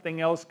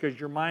something else because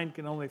your mind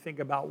can only think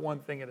about one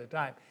thing at a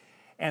time.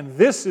 And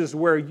this is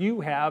where you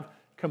have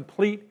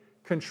complete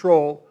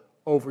control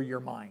over your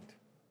mind.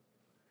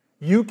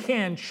 You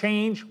can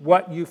change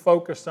what you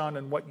focus on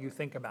and what you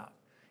think about.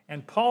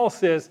 And Paul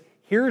says,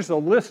 here's a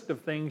list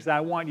of things I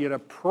want you to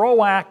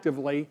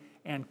proactively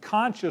and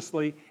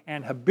consciously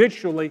and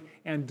habitually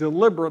and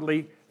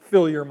deliberately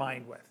fill your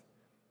mind with.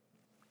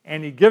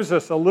 And he gives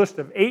us a list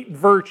of 8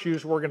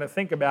 virtues we're going to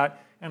think about,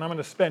 and I'm going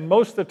to spend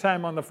most of the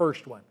time on the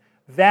first one.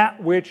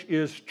 That which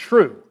is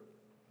true.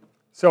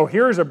 So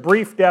here's a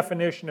brief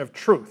definition of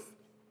truth.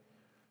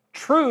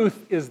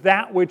 Truth is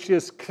that which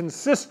is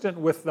consistent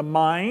with the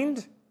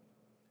mind,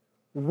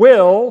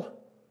 will,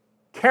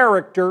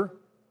 character,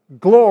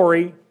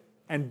 glory,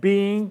 and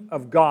being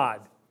of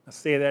God. I'll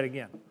say that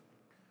again.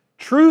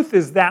 Truth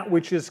is that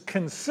which is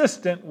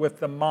consistent with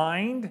the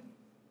mind,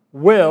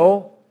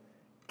 will,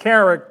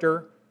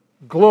 character,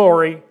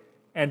 glory,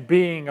 and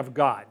being of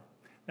God.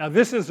 Now,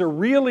 this is a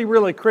really,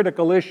 really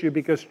critical issue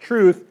because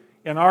truth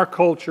in our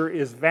culture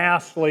is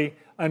vastly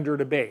under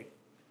debate.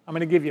 I'm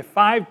going to give you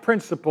 5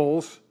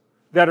 principles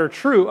that are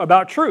true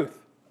about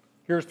truth.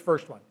 Here's the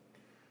first one.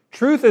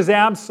 Truth is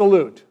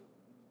absolute.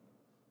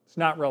 It's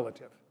not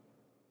relative.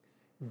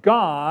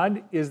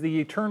 God is the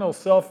eternal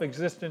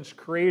self-existence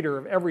creator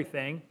of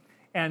everything,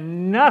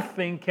 and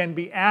nothing can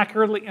be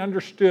accurately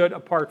understood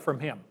apart from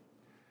Him.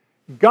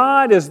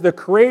 God, as the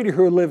creator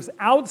who lives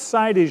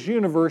outside His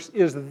universe,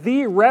 is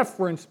the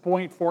reference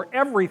point for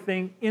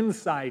everything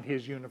inside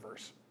His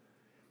universe.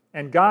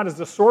 And God is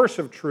the source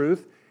of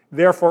truth,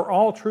 therefore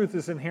all truth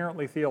is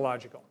inherently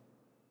theological.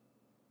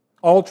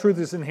 All truth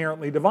is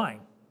inherently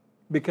divine,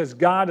 because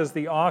God is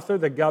the author,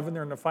 the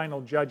governor, and the final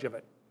judge of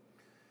it.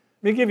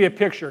 Let me give you a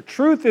picture.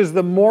 Truth is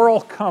the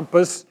moral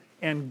compass,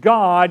 and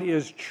God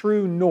is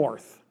true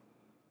north.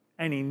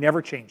 And He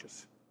never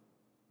changes.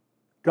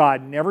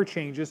 God never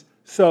changes,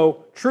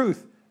 so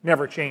truth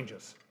never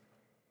changes.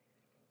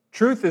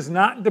 Truth is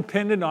not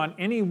dependent on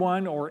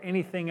anyone or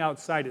anything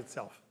outside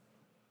itself.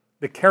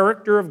 The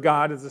character of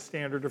God is the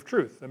standard of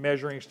truth, the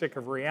measuring stick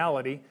of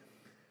reality.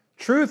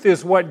 Truth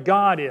is what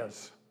God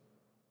is.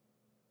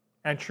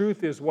 And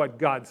truth is what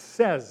God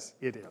says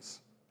it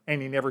is.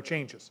 And He never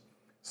changes.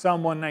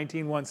 Psalm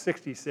 119,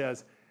 160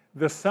 says,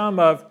 the sum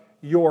of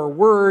your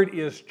word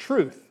is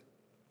truth,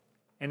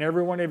 and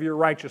every one of your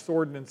righteous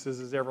ordinances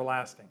is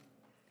everlasting.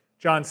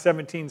 John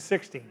 17,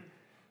 16.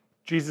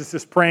 Jesus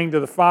is praying to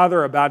the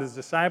Father about His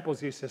disciples.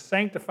 He says,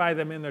 sanctify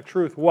them in the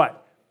truth.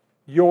 What?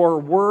 Your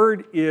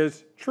word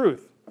is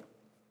truth.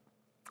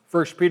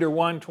 1 Peter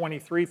 1,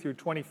 23 through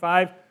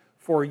 25.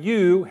 For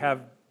you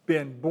have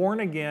been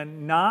born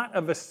again, not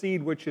of a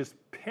seed which is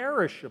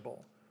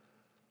perishable,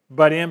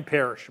 but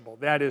imperishable.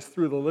 That is,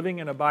 through the living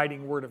and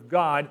abiding Word of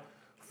God.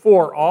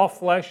 For all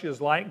flesh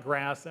is like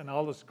grass, and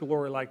all its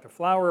glory like the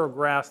flower of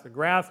grass. The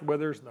grass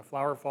withers and the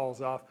flower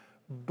falls off,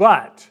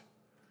 but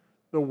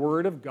the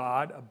Word of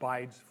God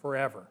abides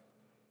forever.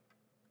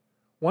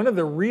 One of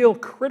the real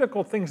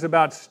critical things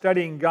about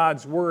studying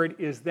God's Word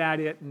is that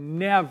it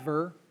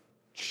never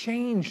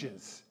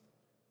changes.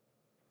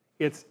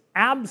 It's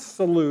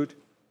absolute,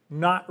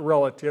 not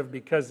relative,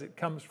 because it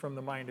comes from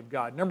the mind of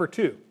God. Number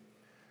 2,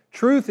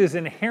 truth is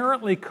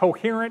inherently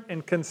coherent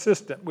and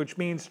consistent, which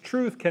means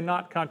truth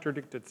cannot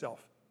contradict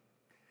itself.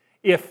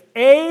 If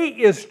A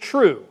is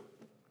true,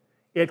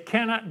 it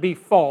cannot be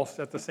false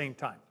at the same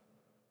time.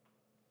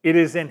 It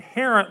is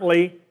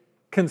inherently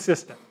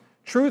consistent.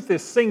 Truth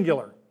is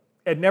singular.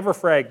 It never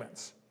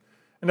fragments.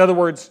 In other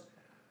words,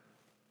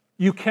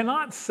 you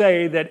cannot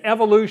say that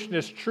evolution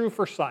is true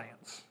for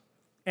science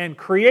and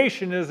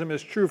creationism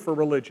is true for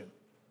religion.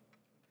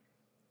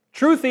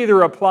 Truth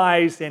either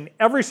applies in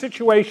every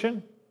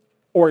situation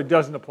or it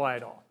doesn't apply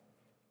at all.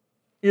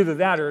 Either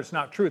that or it's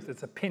not truth,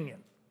 it's opinion.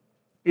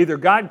 Either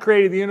God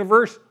created the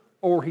universe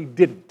or He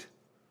didn't.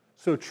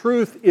 So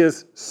truth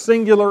is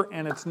singular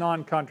and it's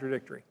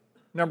non-contradictory.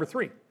 Number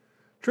 3,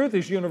 truth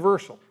is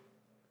universal.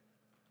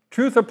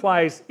 Truth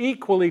applies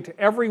equally to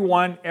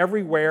everyone,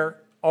 everywhere,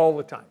 all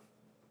the time.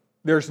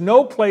 There's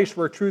no place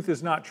where truth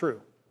is not true.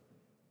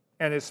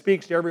 And it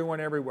speaks to everyone,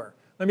 everywhere.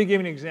 Let me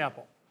give you an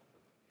example.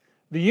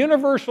 The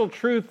universal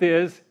truth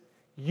is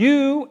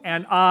you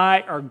and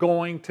I are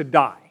going to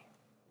die.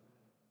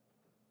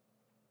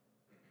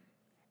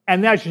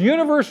 And that's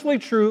universally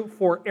true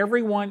for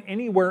everyone,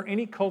 anywhere,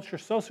 any culture,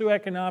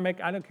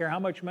 socioeconomic, I don't care how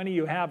much money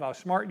you have, how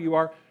smart you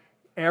are,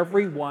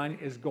 everyone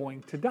is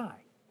going to die.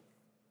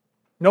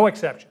 No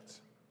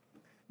exceptions.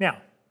 Now,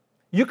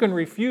 you can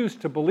refuse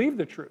to believe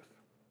the truth.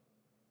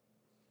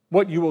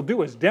 What you will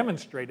do is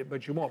demonstrate it,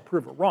 but you won't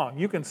prove it wrong.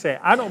 You can say,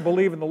 I don't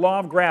believe in the law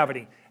of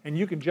gravity, and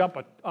you can jump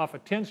off a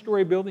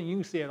 10-story building, you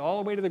can see it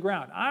all the way to the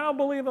ground. I don't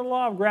believe in the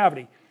law of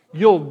gravity.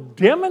 You'll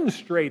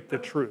demonstrate the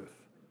truth.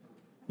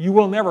 You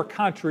will never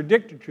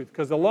contradict the truth,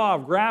 because the law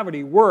of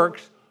gravity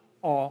works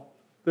all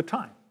the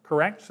time,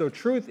 correct? So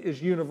truth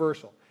is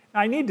universal.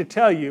 Now, I need to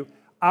tell you,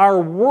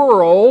 our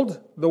world,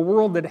 the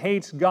world that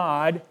hates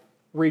God,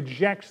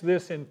 rejects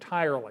this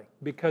entirely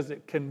because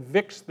it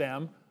convicts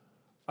them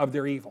of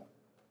their evil.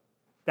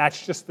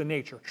 That's just the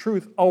nature.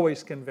 Truth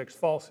always convicts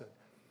falsehood.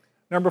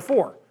 Number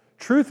 4,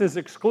 truth is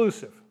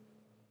exclusive.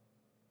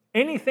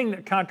 Anything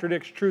that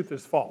contradicts truth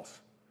is false.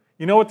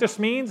 You know what this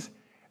means?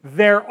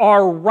 There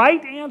are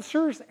right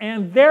answers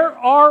and there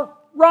are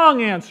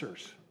wrong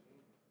answers.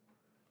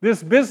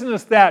 This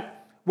business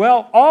that,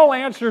 well, all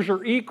answers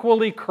are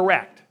equally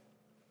correct.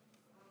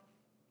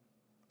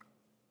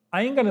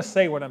 I ain't going to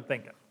say what I'm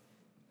thinking.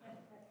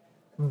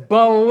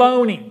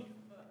 Baloney.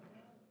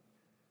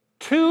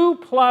 2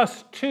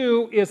 plus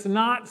 2 is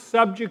not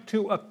subject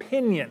to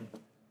opinion.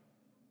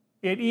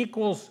 It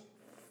equals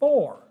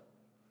 4.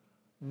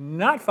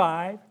 Not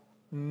 5,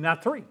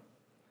 not 3.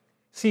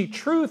 See,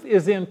 truth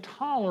is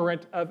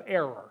intolerant of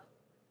error.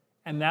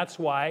 And that's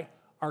why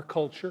our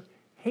culture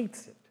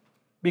hates it.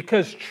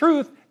 Because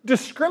truth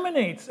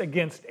discriminates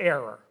against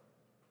error.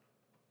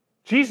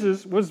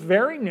 Jesus was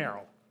very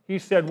narrow. He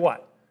said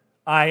what?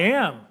 I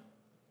am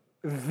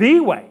the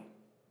way,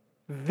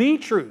 the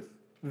truth,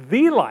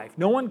 the life.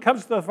 No one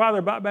comes to the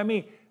Father but by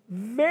me.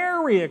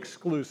 Very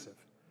exclusive.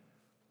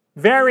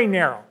 Very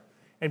narrow.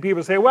 And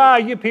people say, well,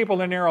 you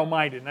people are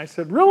narrow-minded. And I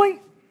said, really?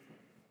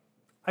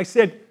 I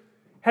said,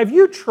 have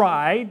you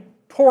tried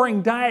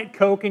pouring Diet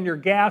Coke in your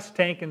gas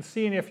tank and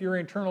seeing if your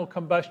internal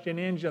combustion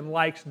engine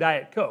likes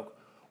Diet Coke?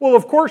 Well,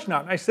 of course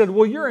not. And I said,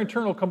 well, your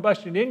internal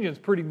combustion engine is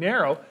pretty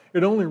narrow.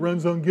 It only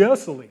runs on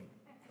gasoline.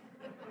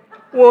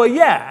 Well,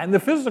 yeah, in the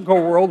physical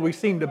world, we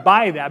seem to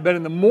buy that. But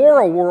in the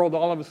moral world,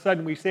 all of a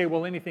sudden, we say,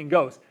 well, anything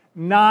goes.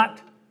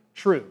 Not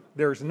true.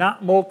 There's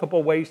not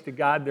multiple ways to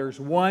God. There's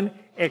one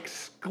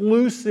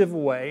exclusive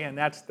way, and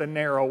that's the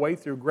narrow way,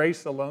 through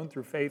grace alone,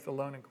 through faith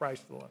alone, in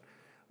Christ alone.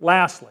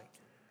 Lastly,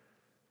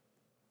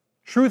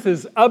 truth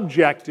is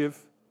objective,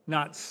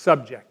 not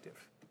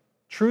subjective.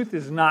 Truth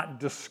is not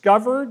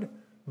discovered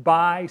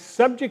by,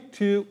 subject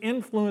to,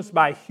 influenced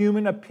by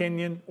human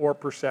opinion or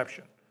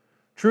perception.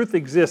 Truth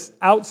exists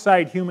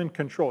outside human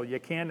control. You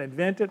can't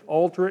invent it,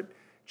 alter it,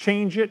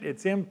 change it.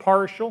 It's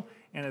impartial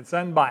and it's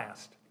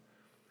unbiased.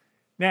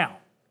 Now,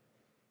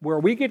 where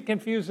we get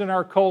confused in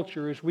our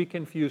culture is we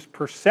confuse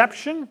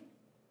perception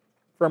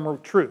from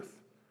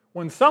truth.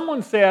 When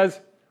someone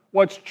says,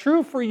 what's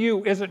true for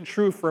you isn't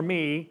true for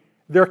me,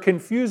 they're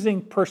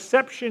confusing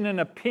perception and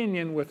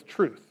opinion with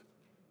truth.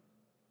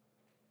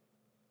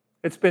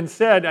 It's been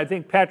said, I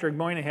think Patrick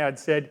Moynihan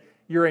said,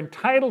 you're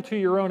entitled to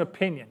your own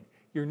opinion.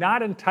 You're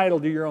not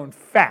entitled to your own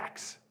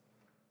facts.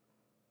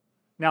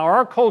 Now,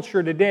 our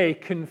culture today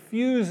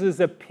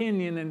confuses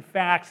opinion and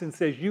facts and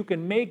says you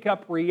can make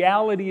up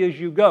reality as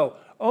you go.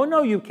 Oh,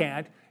 no, you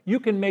can't. You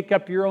can make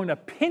up your own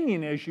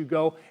opinion as you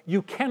go.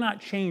 You cannot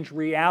change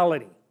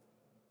reality.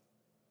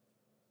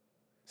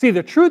 See,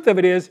 the truth of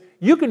it is,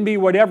 you can be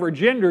whatever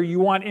gender you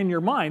want in your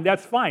mind.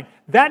 That's fine.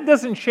 That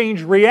doesn't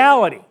change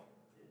reality.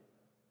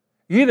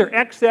 You're either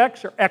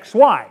XX or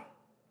XY.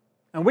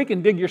 And we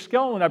can dig your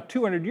skeleton up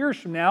 200 years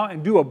from now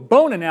and do a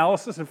bone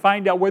analysis and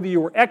find out whether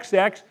you were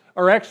XX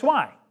or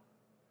XY.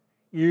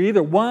 You're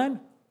either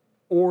one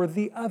or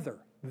the other.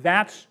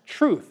 That's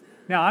truth.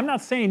 Now, I'm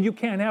not saying you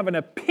can't have an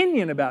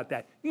opinion about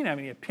that. You can have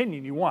any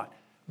opinion you want.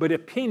 But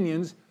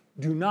opinions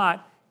do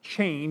not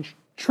change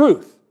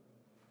truth.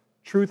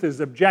 Truth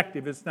is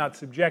objective, it's not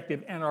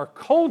subjective. And our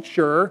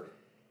culture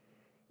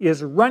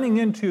is running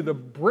into the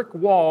brick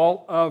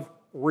wall of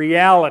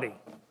reality.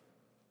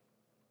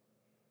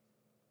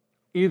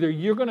 Either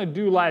you're going to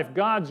do life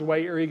God's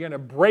way or you're going to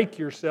break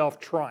yourself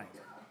trying.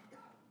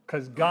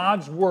 Because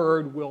God's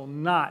word will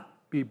not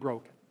be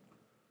broken.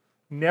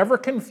 Never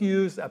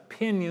confuse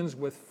opinions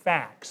with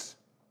facts.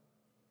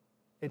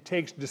 It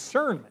takes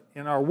discernment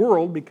in our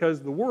world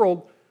because the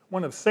world,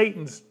 one of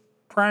Satan's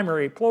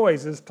primary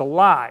ploys is to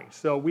lie.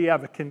 So we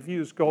have a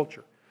confused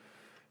culture.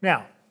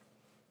 Now,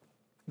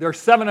 there are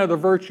 7 other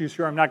virtues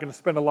here I'm not going to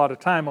spend a lot of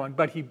time on,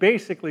 but he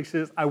basically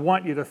says, I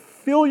want you to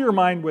fill your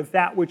mind with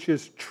that which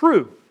is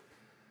true.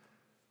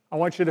 I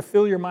want you to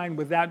fill your mind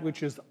with that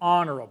which is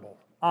honorable,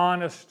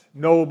 honest,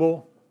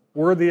 noble,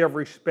 worthy of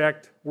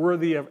respect,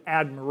 worthy of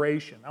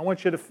admiration. I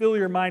want you to fill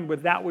your mind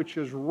with that which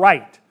is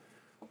right.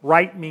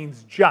 Right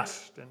means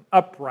just and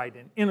upright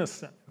and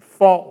innocent and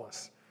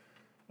faultless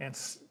and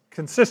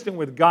consistent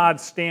with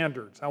God's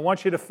standards. I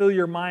want you to fill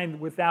your mind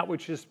with that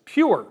which is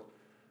pure,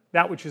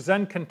 that which is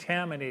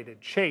uncontaminated,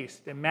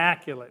 chaste,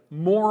 immaculate,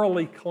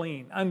 morally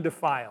clean,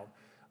 undefiled.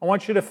 I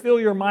want you to fill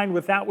your mind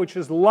with that which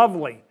is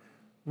lovely,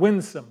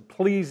 winsome,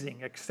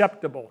 pleasing,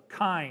 acceptable,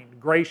 kind,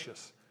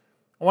 gracious.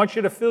 I want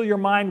you to fill your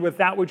mind with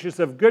that which is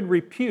of good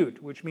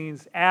repute, which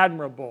means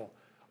admirable,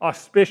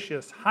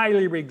 auspicious,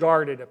 highly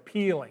regarded,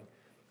 appealing.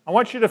 I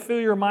want you to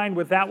fill your mind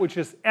with that which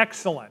is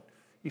excellent.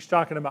 He's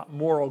talking about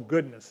moral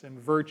goodness and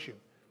virtue.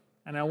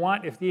 And I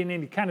want, and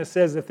he kind of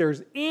says, if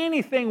there's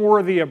anything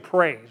worthy of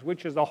praise,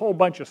 which is a whole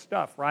bunch of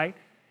stuff, right?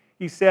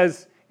 He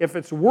says, if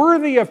it's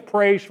worthy of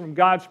praise from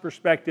God's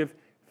perspective,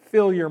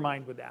 fill your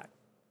mind with that.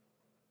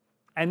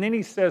 And then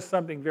he says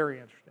something very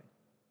interesting.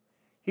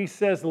 He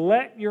says,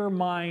 let your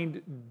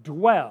mind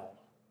dwell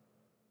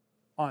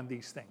on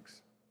these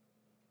things.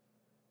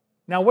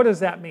 Now, what does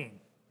that mean?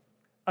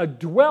 A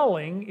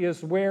dwelling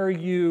is where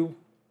you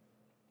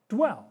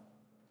dwell,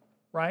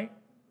 right?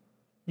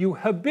 You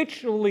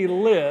habitually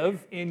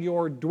live in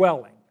your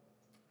dwelling.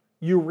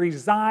 You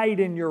reside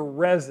in your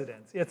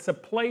residence. It's a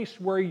place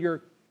where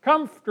you're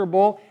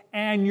comfortable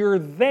and you're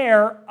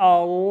there a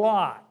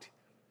lot.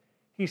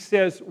 He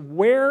says,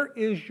 where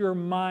is your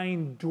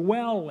mind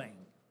dwelling?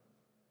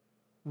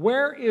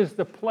 Where is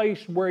the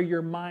place where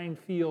your mind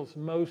feels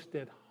most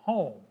at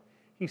home?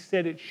 He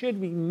said it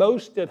should be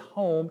most at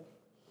home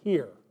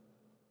here.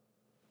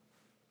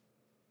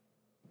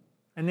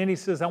 And then he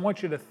says, I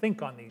want you to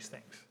think on these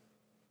things.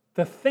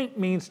 To think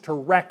means to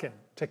reckon,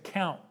 to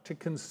count, to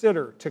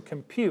consider, to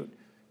compute,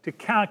 to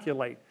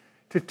calculate,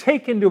 to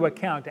take into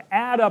account, to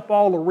add up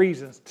all the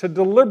reasons, to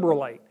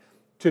deliberate,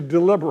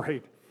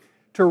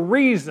 to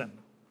reason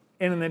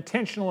in an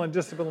intentional and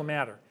disciplined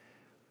manner.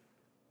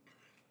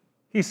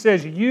 He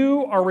says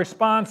you are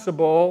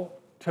responsible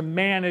to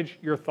manage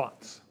your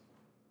thoughts.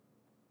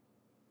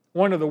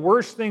 One of the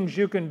worst things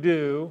you can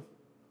do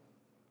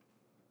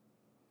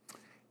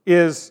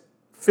is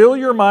fill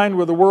your mind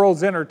with the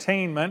world's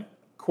entertainment,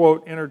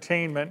 quote,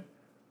 entertainment,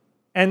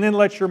 and then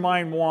let your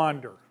mind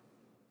wander.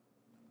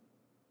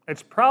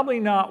 It's probably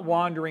not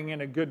wandering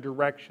in a good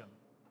direction.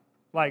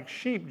 Like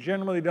sheep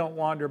generally don't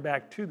wander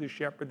back to the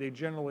shepherd, they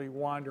generally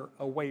wander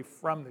away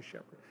from the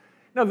shepherd.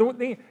 Now,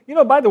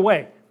 by the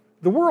way,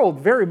 the world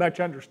very much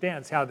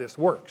understands how this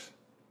works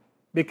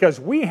because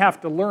we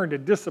have to learn to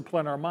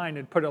discipline our mind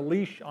and put a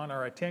leash on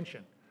our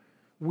attention.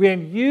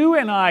 When you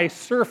and I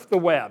surf the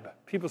web,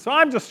 people say,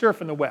 I'm just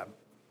surfing the web.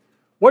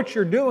 What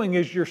you're doing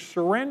is you're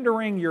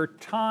surrendering your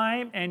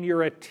time and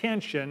your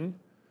attention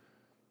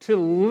to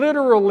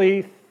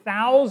literally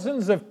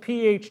thousands of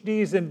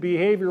PhDs in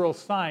behavioral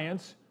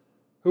science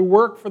who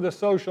work for the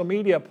social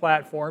media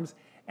platforms,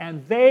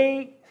 and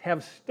they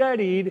have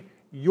studied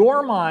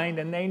your mind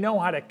and they know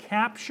how to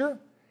capture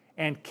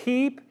and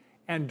keep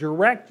and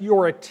direct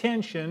your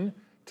attention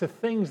to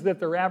things that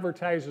their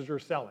advertisers are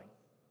selling.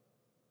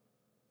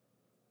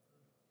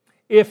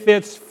 If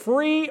it's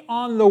free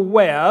on the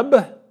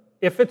web,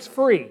 if it's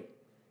free,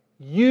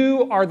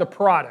 you are the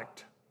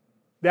product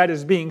that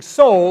is being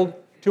sold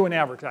to an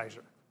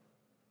advertiser.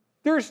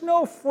 There's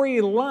no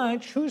free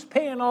lunch. Who's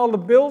paying all the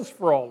bills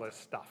for all this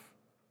stuff?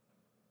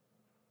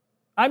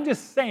 I'm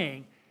just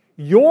saying,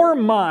 your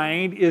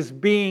mind is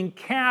being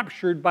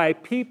captured by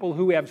people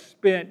who have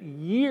spent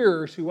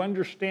years, who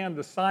understand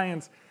the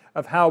science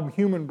of how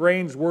human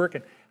brains work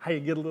and how you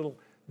get a little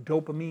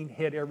dopamine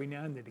hit every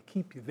now and then to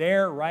keep you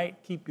there, right?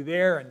 Keep you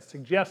there and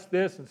suggest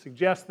this and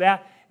suggest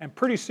that. And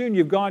pretty soon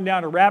you've gone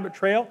down a rabbit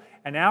trail,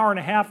 an hour and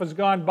a half has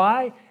gone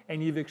by,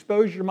 and you've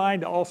exposed your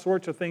mind to all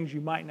sorts of things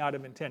you might not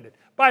have intended.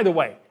 By the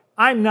way,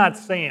 I'm not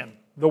saying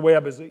the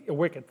web is a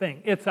wicked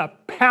thing. It's a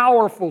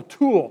powerful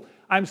tool.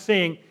 I'm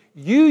saying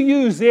you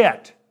use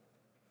it.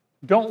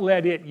 Don't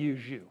let it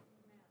use you.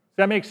 Does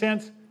that make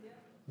sense?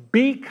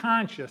 Be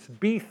conscious.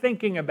 Be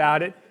thinking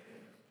about it.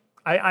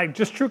 I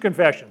just true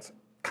confessions.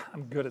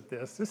 I'm good at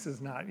this. This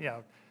is not,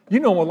 you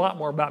know a lot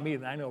more about me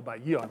than I know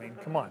about you. I mean,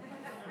 come on.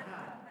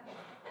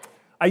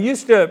 I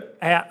used to,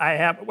 I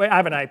have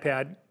an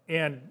iPad,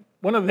 and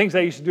one of the things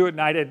I used to do at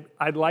night,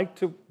 I'd like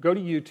to go to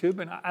YouTube,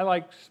 and I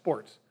like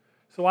sports.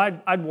 So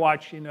I'd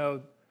watch,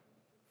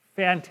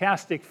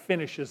 fantastic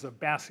finishes of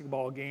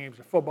basketball games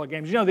or football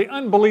games. The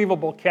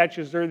unbelievable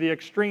catches or the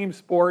extreme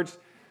sports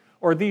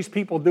or these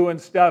people doing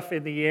stuff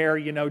in the air,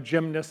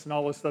 gymnasts and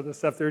all this other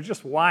stuff. They're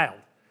just wild.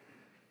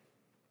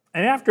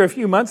 And after a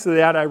few months of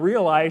that, I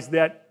realized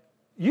that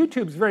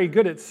YouTube's very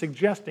good at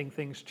suggesting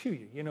things to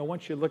you.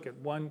 Once you look at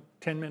one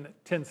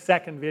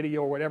 10-second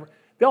video or whatever,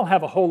 they'll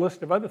have a whole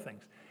list of other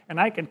things. And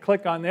I can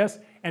click on this,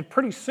 and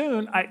pretty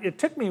soon, it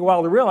took me a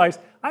while to realize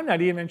I'm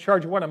not even in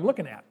charge of what I'm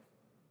looking at.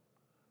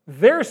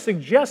 They're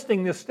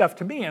suggesting this stuff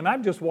to me, and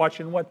I'm just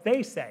watching what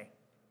they say,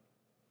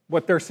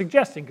 what they're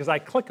suggesting, because I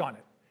click on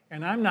it.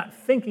 And I'm not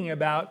thinking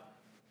about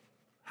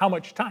how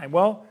much time.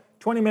 Well,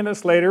 20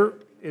 minutes later,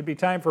 it'd be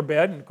time for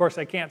bed, and of course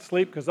I can't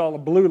sleep because all the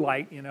blue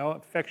light,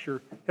 affects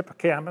your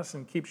hippocampus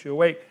and keeps you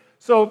awake.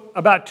 So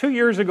about 2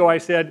 years ago I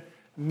said,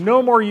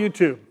 no more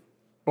YouTube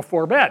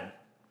before bed.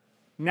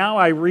 Now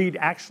I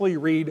actually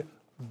read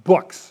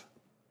books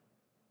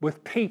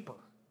with paper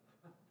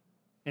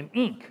and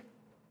ink.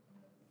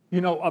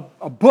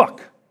 A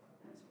book.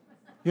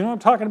 You know what I'm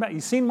talking about?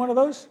 You seen one of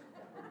those?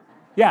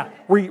 Yeah,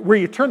 where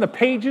you turn the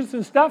pages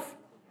and stuff,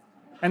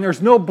 and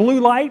there's no blue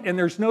light, and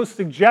there's no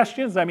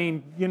suggestions. I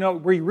mean,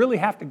 where you really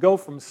have to go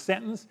from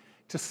sentence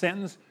to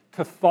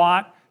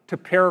thought to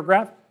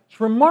paragraph. It's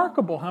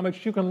remarkable how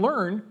much you can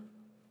learn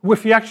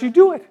if you actually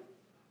do it.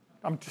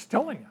 I'm just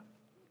telling you.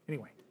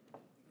 Anyway,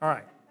 all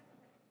right.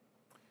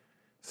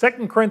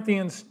 2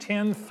 Corinthians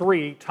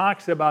 10:3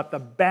 talks about the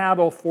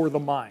battle for the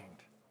mind.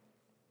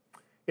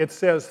 It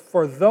says,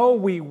 for though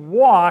we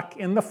walk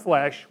in the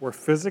flesh, we're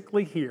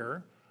physically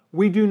here,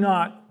 we do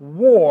not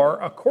war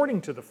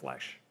according to the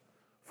flesh.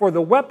 For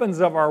the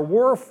weapons of our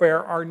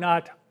warfare are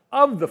not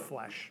of the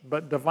flesh,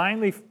 but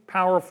divinely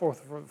powerful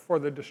for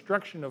the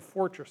destruction of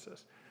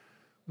fortresses.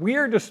 We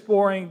are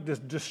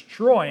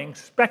destroying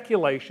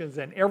speculations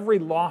and every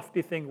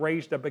lofty thing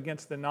raised up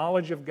against the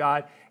knowledge of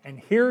God. And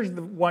here's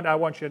the one I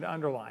want you to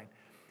underline.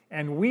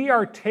 And we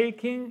are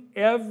taking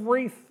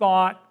every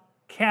thought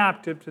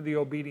captive to the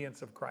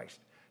obedience of Christ.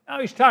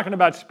 Now he's talking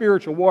about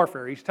spiritual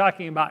warfare. He's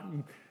talking about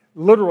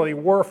literally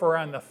warfare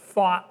on the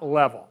thought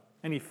level.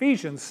 In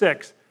Ephesians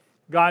 6,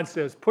 God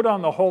says, put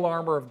on the whole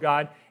armor of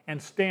God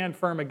and stand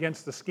firm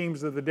against the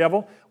schemes of the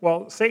devil.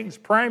 Well, Satan's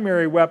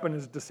primary weapon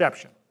is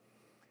deception.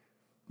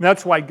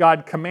 That's why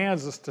God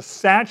commands us to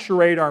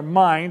saturate our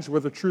minds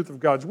with the truth of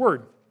God's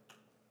Word.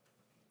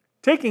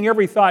 Taking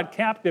every thought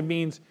captive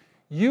means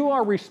you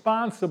are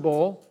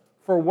responsible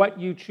for what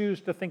you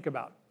choose to think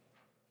about.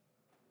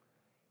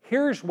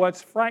 Here's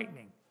what's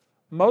frightening.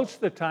 Most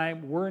of the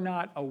time, we're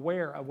not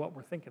aware of what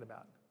we're thinking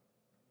about.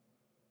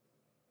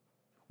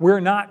 We're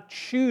not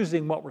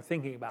choosing what we're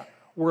thinking about.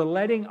 We're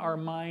letting our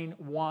mind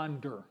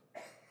wander.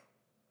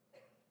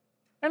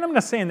 And I'm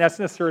not saying that's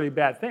necessarily a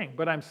bad thing,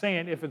 but I'm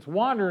saying if it's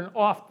wandering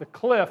off the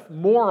cliff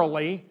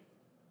morally,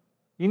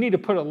 you need to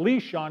put a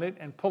leash on it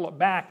and pull it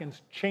back and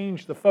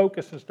change the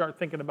focus and start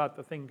thinking about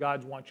the thing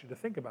God wants you to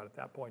think about at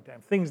that point in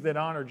time. Things that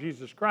honor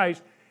Jesus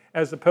Christ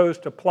as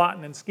opposed to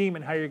plotting and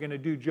scheming how you're going to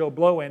do Joe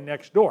Blow in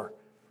next door.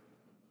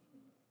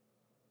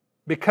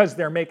 Because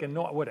they're making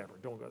noise, whatever,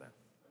 don't go there.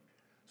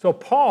 So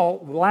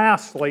Paul,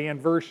 lastly, in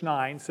verse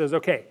 9, says,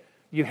 okay,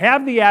 you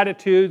have the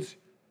attitudes,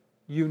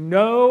 you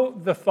know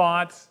the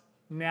thoughts,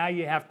 now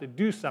you have to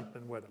do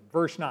something with them.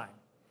 Verse 9,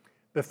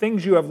 the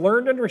things you have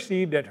learned and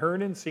received and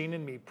heard and seen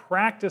in me,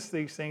 practice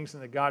these things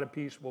and the God of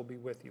peace will be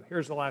with you.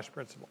 Here's the last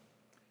principle.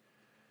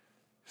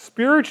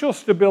 Spiritual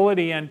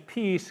stability and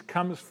peace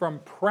comes from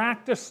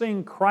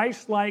practicing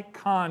Christ-like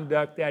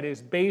conduct that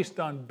is based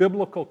on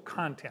biblical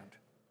content.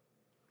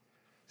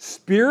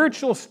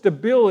 Spiritual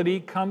stability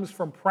comes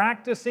from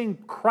practicing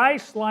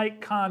Christ-like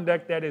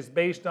conduct that is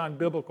based on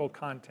biblical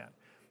content.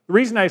 The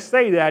reason I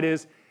say that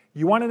is,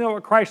 you want to know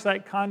what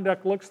Christ-like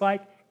conduct looks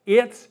like?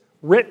 It's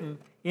written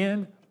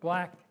in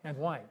black and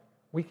white.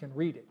 We can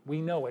read it.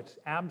 We know it's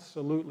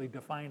absolutely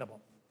definable.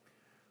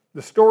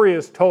 The story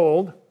is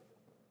told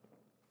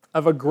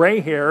of a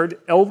gray-haired,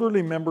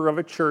 elderly member of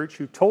a church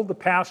who told the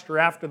pastor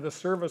after the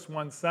service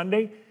one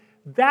Sunday,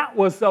 "That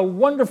was a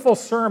wonderful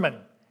sermon.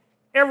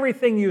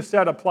 Everything you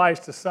said applies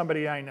to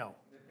somebody I know."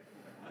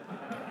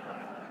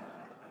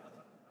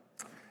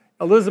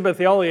 Elizabeth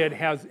Elliot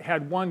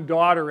had one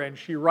daughter, and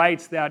she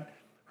writes that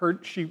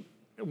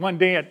one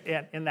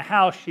day in the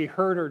house she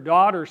heard her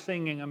daughter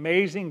singing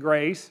Amazing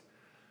Grace.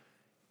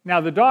 Now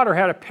the daughter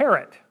had a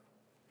parrot,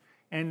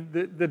 and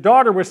the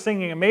daughter was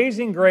singing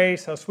Amazing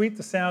Grace, how sweet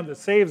the sound that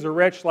saves a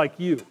wretch like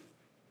you.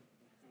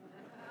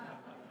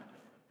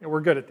 And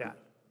we're good at that.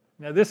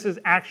 Now this is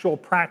actual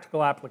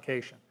practical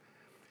application.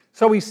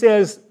 So he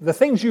says, the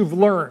things you've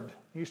learned,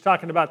 he's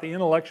talking about the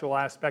intellectual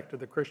aspect of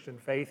the Christian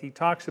faith. He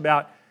talks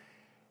about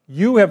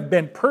you have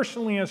been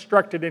personally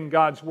instructed in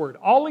God's Word.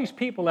 All these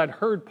people had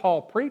heard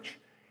Paul preach.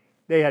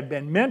 They had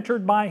been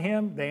mentored by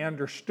him. They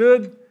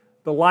understood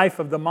the life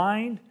of the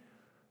mind.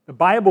 The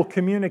Bible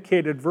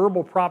communicated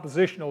verbal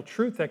propositional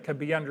truth that could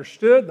be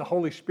understood. The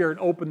Holy Spirit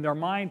opened their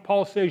mind.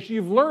 Paul says,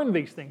 you've learned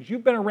these things.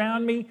 You've been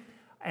around me,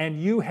 and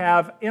you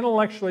have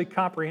intellectually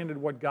comprehended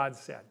what God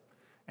said.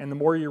 And the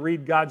more you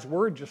read God's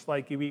Word, just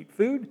like you eat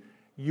food,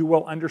 you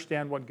will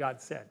understand what God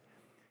said.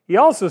 He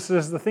also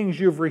says the things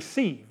you've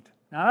received.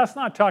 Now, that's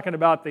not talking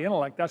about the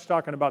intellect. That's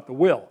talking about the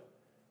will.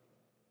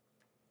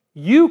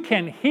 You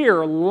can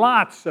hear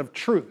lots of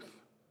truth.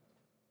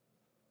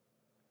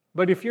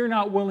 But if you're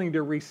not willing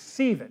to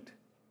receive it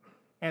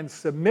and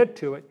submit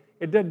to it,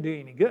 it doesn't do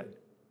you any good.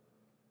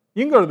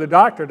 You can go to the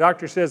doctor.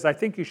 Doctor says, I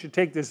think you should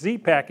take this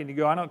Z-Pack. And you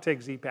go, I don't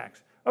take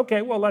Z-Packs.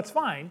 Okay, well, that's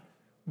fine.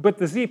 But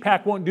the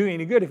Z-Pack won't do you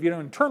any good if you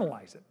don't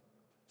internalize it.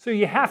 So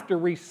you have to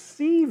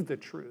receive the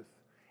truth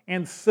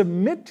and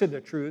submit to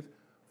the truth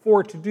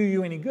for it to do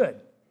you any good.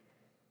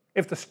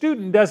 If the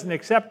student doesn't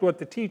accept what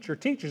the teacher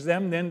teaches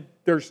them, then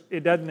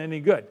it doesn't any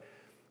good.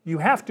 You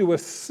have to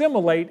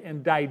assimilate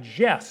and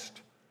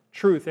digest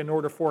truth in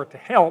order for it to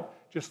help,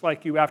 just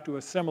like you have to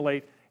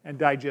assimilate and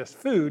digest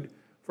food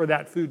for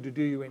that food to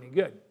do you any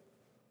good.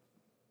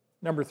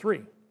 Number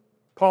 3,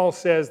 Paul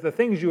says the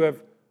things you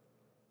have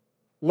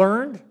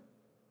learned,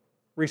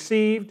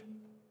 received,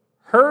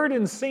 heard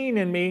and seen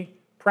in me,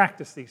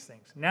 practice these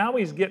things. Now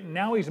he's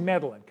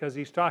meddling because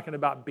he's talking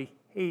about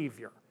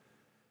behavior.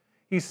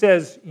 He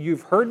says,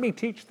 you've heard me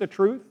teach the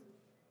truth.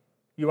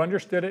 You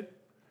understood it.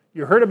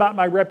 You heard about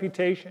my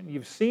reputation.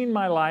 You've seen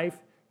my life.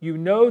 You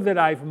know that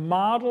I've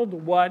modeled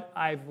what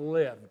I've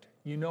lived.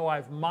 You know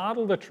I've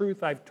modeled the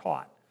truth I've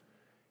taught.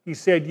 He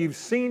said, you've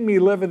seen me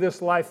live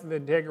this life of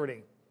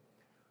integrity.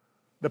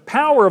 The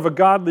power of a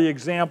godly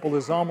example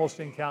is almost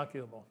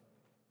incalculable.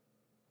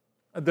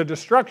 The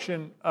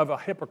destruction of a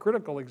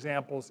hypocritical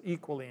example is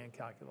equally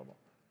incalculable.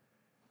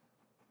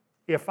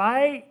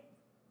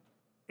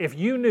 If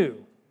you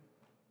knew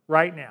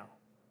right now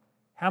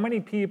how many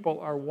people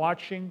are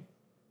watching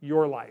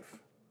your life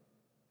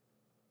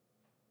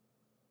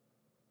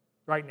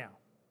right now,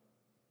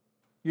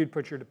 you'd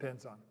put your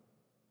depends on.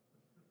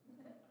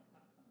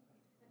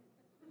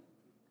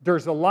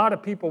 There's a lot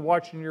of people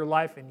watching your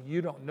life and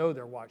you don't know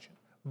they're watching.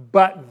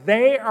 But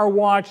they are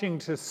watching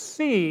to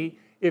see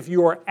if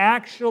you are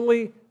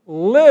actually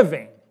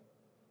living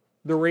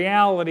the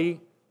reality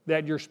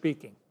that you're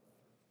speaking.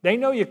 They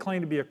know you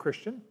claim to be a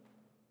Christian.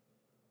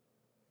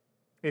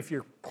 If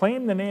you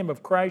claim the name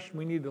of Christ,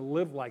 we need to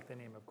live like the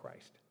name of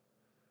Christ.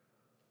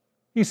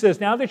 He says,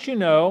 now that you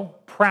know,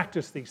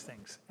 practice these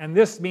things. And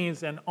this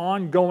means an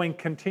ongoing,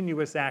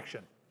 continuous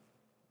action.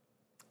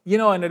 You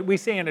know, and we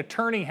say an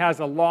attorney has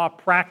a law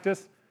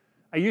practice.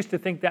 I used to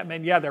think that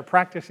meant, yeah, they're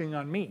practicing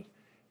on me.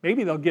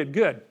 Maybe they'll get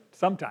good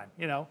sometime,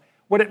 you know.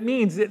 What it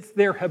means, it's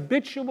their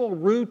habitual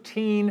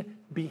routine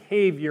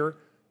behavior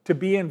to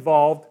be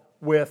involved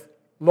with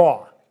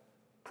law.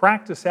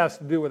 Practice has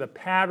to do with a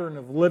pattern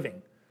of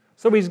living.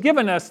 So he's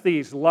given us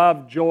these: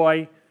 love,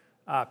 joy,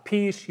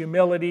 peace,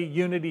 humility,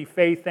 unity,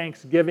 faith,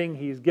 thanksgiving.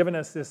 He's given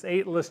us this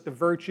 8 list of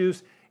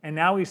virtues. And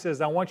now he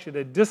says, I want you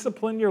to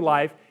discipline your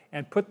life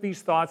and put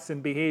these thoughts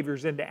and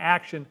behaviors into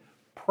action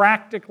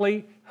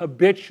practically,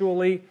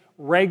 habitually,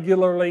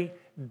 regularly,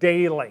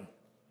 daily.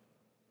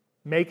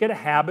 Make it a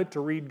habit to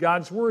read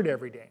God's Word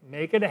every day.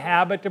 Make it a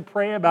habit to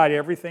pray about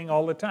everything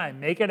all the time.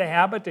 Make it a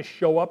habit to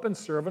show up and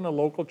serve in a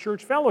local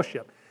church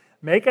fellowship.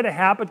 Make it a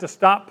habit to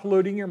stop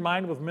polluting your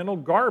mind with mental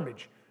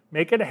garbage.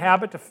 Make it a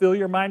habit to fill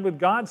your mind with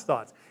God's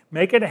thoughts.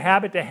 Make it a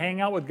habit to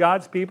hang out with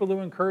God's people to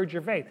encourage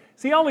your faith.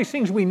 See, all these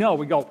things we know,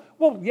 we go,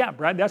 well, yeah,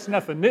 Brad, that's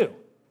nothing new.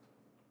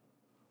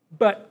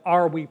 But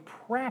are we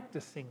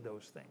practicing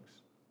those things?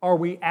 Are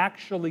we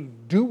actually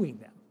doing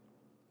them?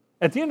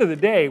 At the end of the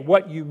day,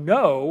 what you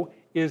know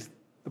is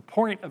the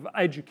point of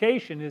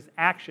education is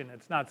action.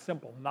 It's not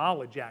simple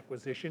knowledge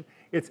acquisition.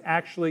 It's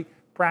actually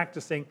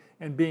practicing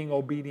and being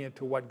obedient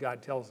to what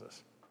God tells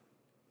us.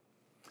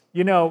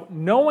 You know,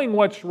 knowing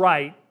what's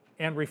right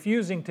and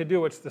refusing to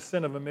do it's the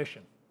sin of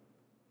omission.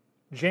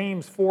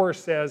 James 4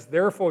 says,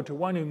 therefore, to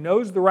one who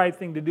knows the right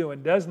thing to do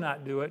and does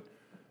not do it,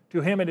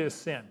 to him it is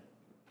sin.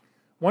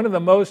 One of the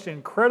most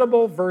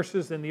incredible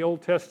verses in the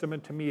Old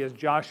Testament to me is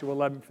Joshua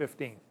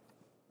 11:15.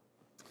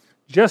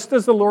 Just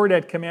as the Lord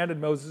had commanded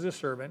Moses his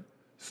servant,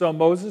 so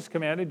Moses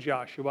commanded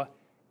Joshua,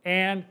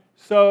 and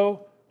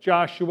so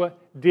Joshua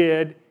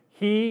did.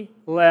 He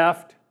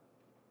left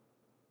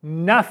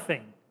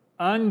nothing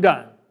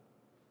undone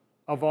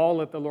of all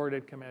that the Lord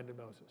had commanded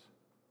Moses.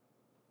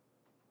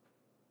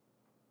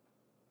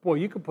 Boy,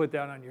 you could put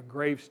that on your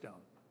gravestone.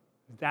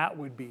 That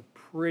would be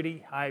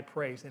pretty high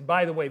praise. And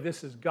by the way,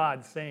 this is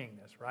God saying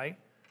this, right?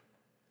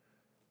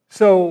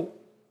 So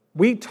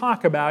we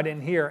talk about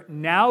in here,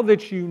 now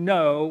that you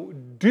know,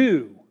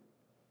 do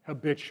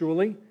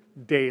habitually,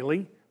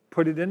 daily,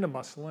 put it into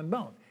muscle and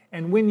bone.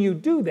 And when you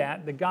do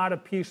that, the God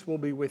of peace will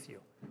be with you.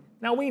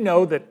 Now we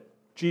know that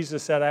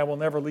Jesus said, I will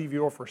never leave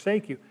you or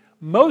forsake you.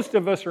 Most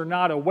of us are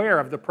not aware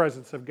of the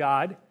presence of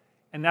God,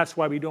 and that's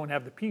why we don't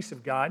have the peace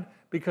of God,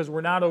 because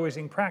we're not always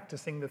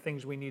practicing the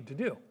things we need to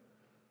do.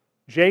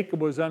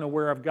 Jacob was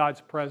unaware of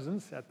God's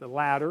presence at the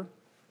ladder.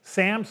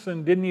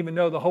 Samson didn't even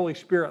know the Holy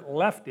Spirit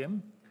left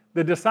him.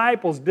 The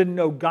disciples didn't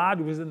know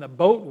God was in the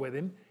boat with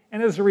him.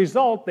 And as a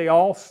result, they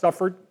all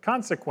suffered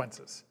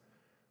consequences.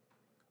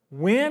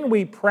 When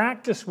we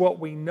practice what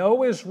we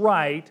know is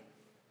right,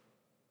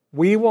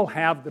 we will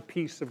have the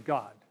peace of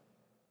God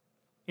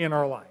in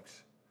our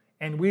lives.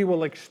 And we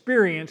will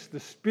experience the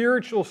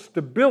spiritual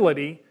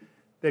stability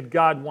that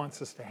God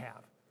wants us to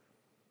have.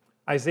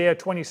 Isaiah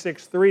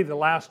 26:3, the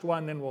last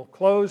one, then we'll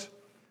close.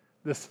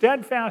 The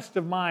steadfast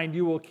of mind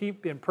you will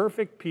keep in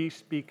perfect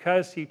peace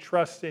because he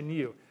trusts in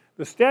you.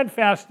 The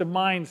steadfast of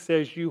mind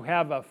says you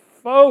have a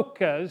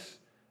focus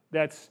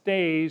that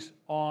stays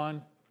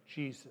on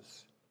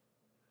Jesus.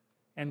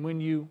 And when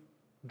you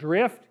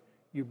drift,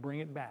 you bring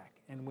it back.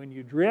 And when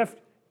you drift,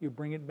 you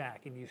bring it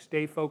back. And you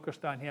stay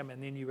focused on him,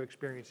 and then you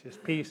experience his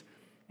peace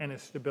and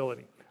his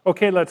stability.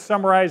 Okay, let's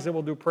summarize, and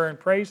we'll do prayer and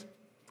praise.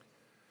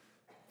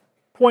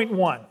 Point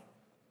 1.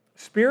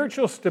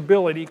 Spiritual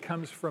stability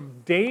comes from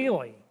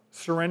daily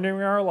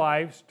surrendering our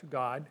lives to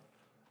God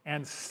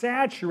and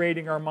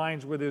saturating our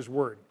minds with his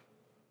word.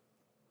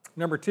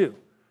 Number 2,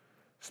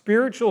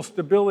 spiritual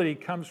stability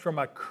comes from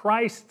a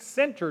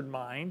Christ-centered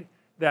mind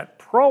that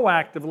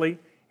proactively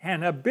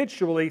and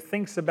habitually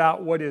thinks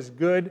about what is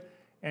good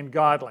and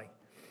godly.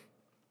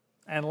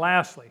 And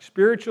lastly,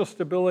 spiritual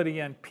stability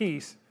and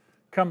peace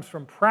comes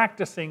from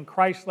practicing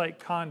Christ-like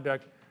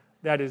conduct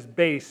that is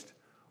based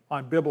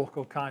on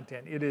biblical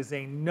content. It is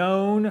a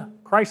known,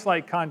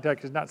 Christ-like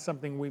conduct is not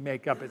something we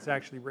make up, it's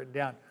actually written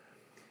down.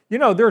 You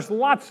know, there's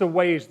lots of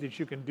ways that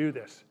you can do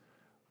this.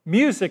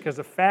 Music is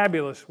a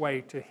fabulous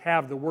way to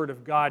have the Word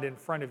of God in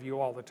front of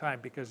you all the time,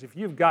 because if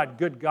you've got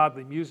good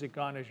godly music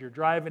on as you're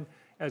driving,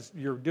 as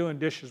you're doing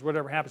dishes,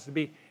 whatever it happens to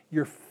be,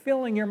 you're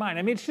filling your mind.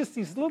 I mean, it's just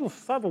these little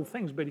subtle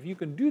things, but if you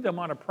can do them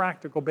on a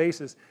practical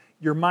basis,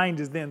 your mind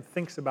then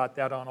thinks about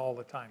that on all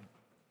the time.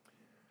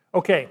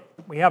 Okay,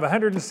 we have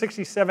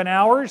 167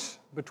 hours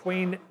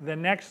between the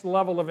next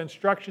level of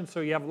instruction,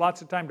 so you have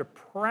lots of time to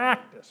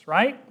practice,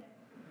 right?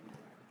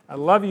 I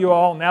love you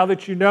all. Now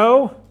that you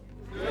know,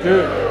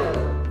 do.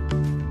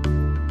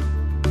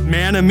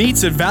 Manna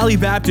meets at Valley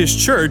Baptist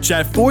Church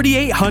at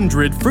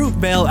 4800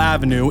 Fruitvale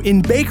Avenue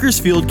in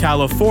Bakersfield,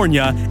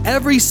 California,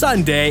 every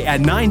Sunday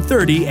at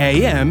 9:30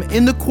 a.m.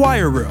 in the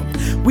choir room.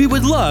 We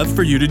would love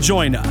for you to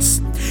join us.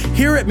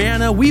 Here at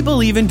Manna, we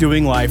believe in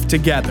doing life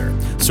together.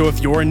 So if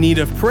you're in need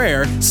of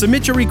prayer,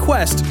 submit your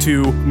request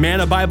to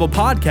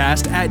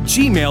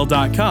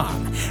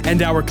mannabiblepodcast@gmail.com,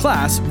 and our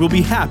class will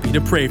be happy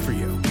to pray for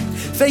you.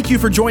 Thank you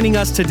for joining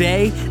us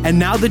today, and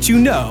now that you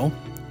know,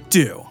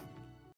 do.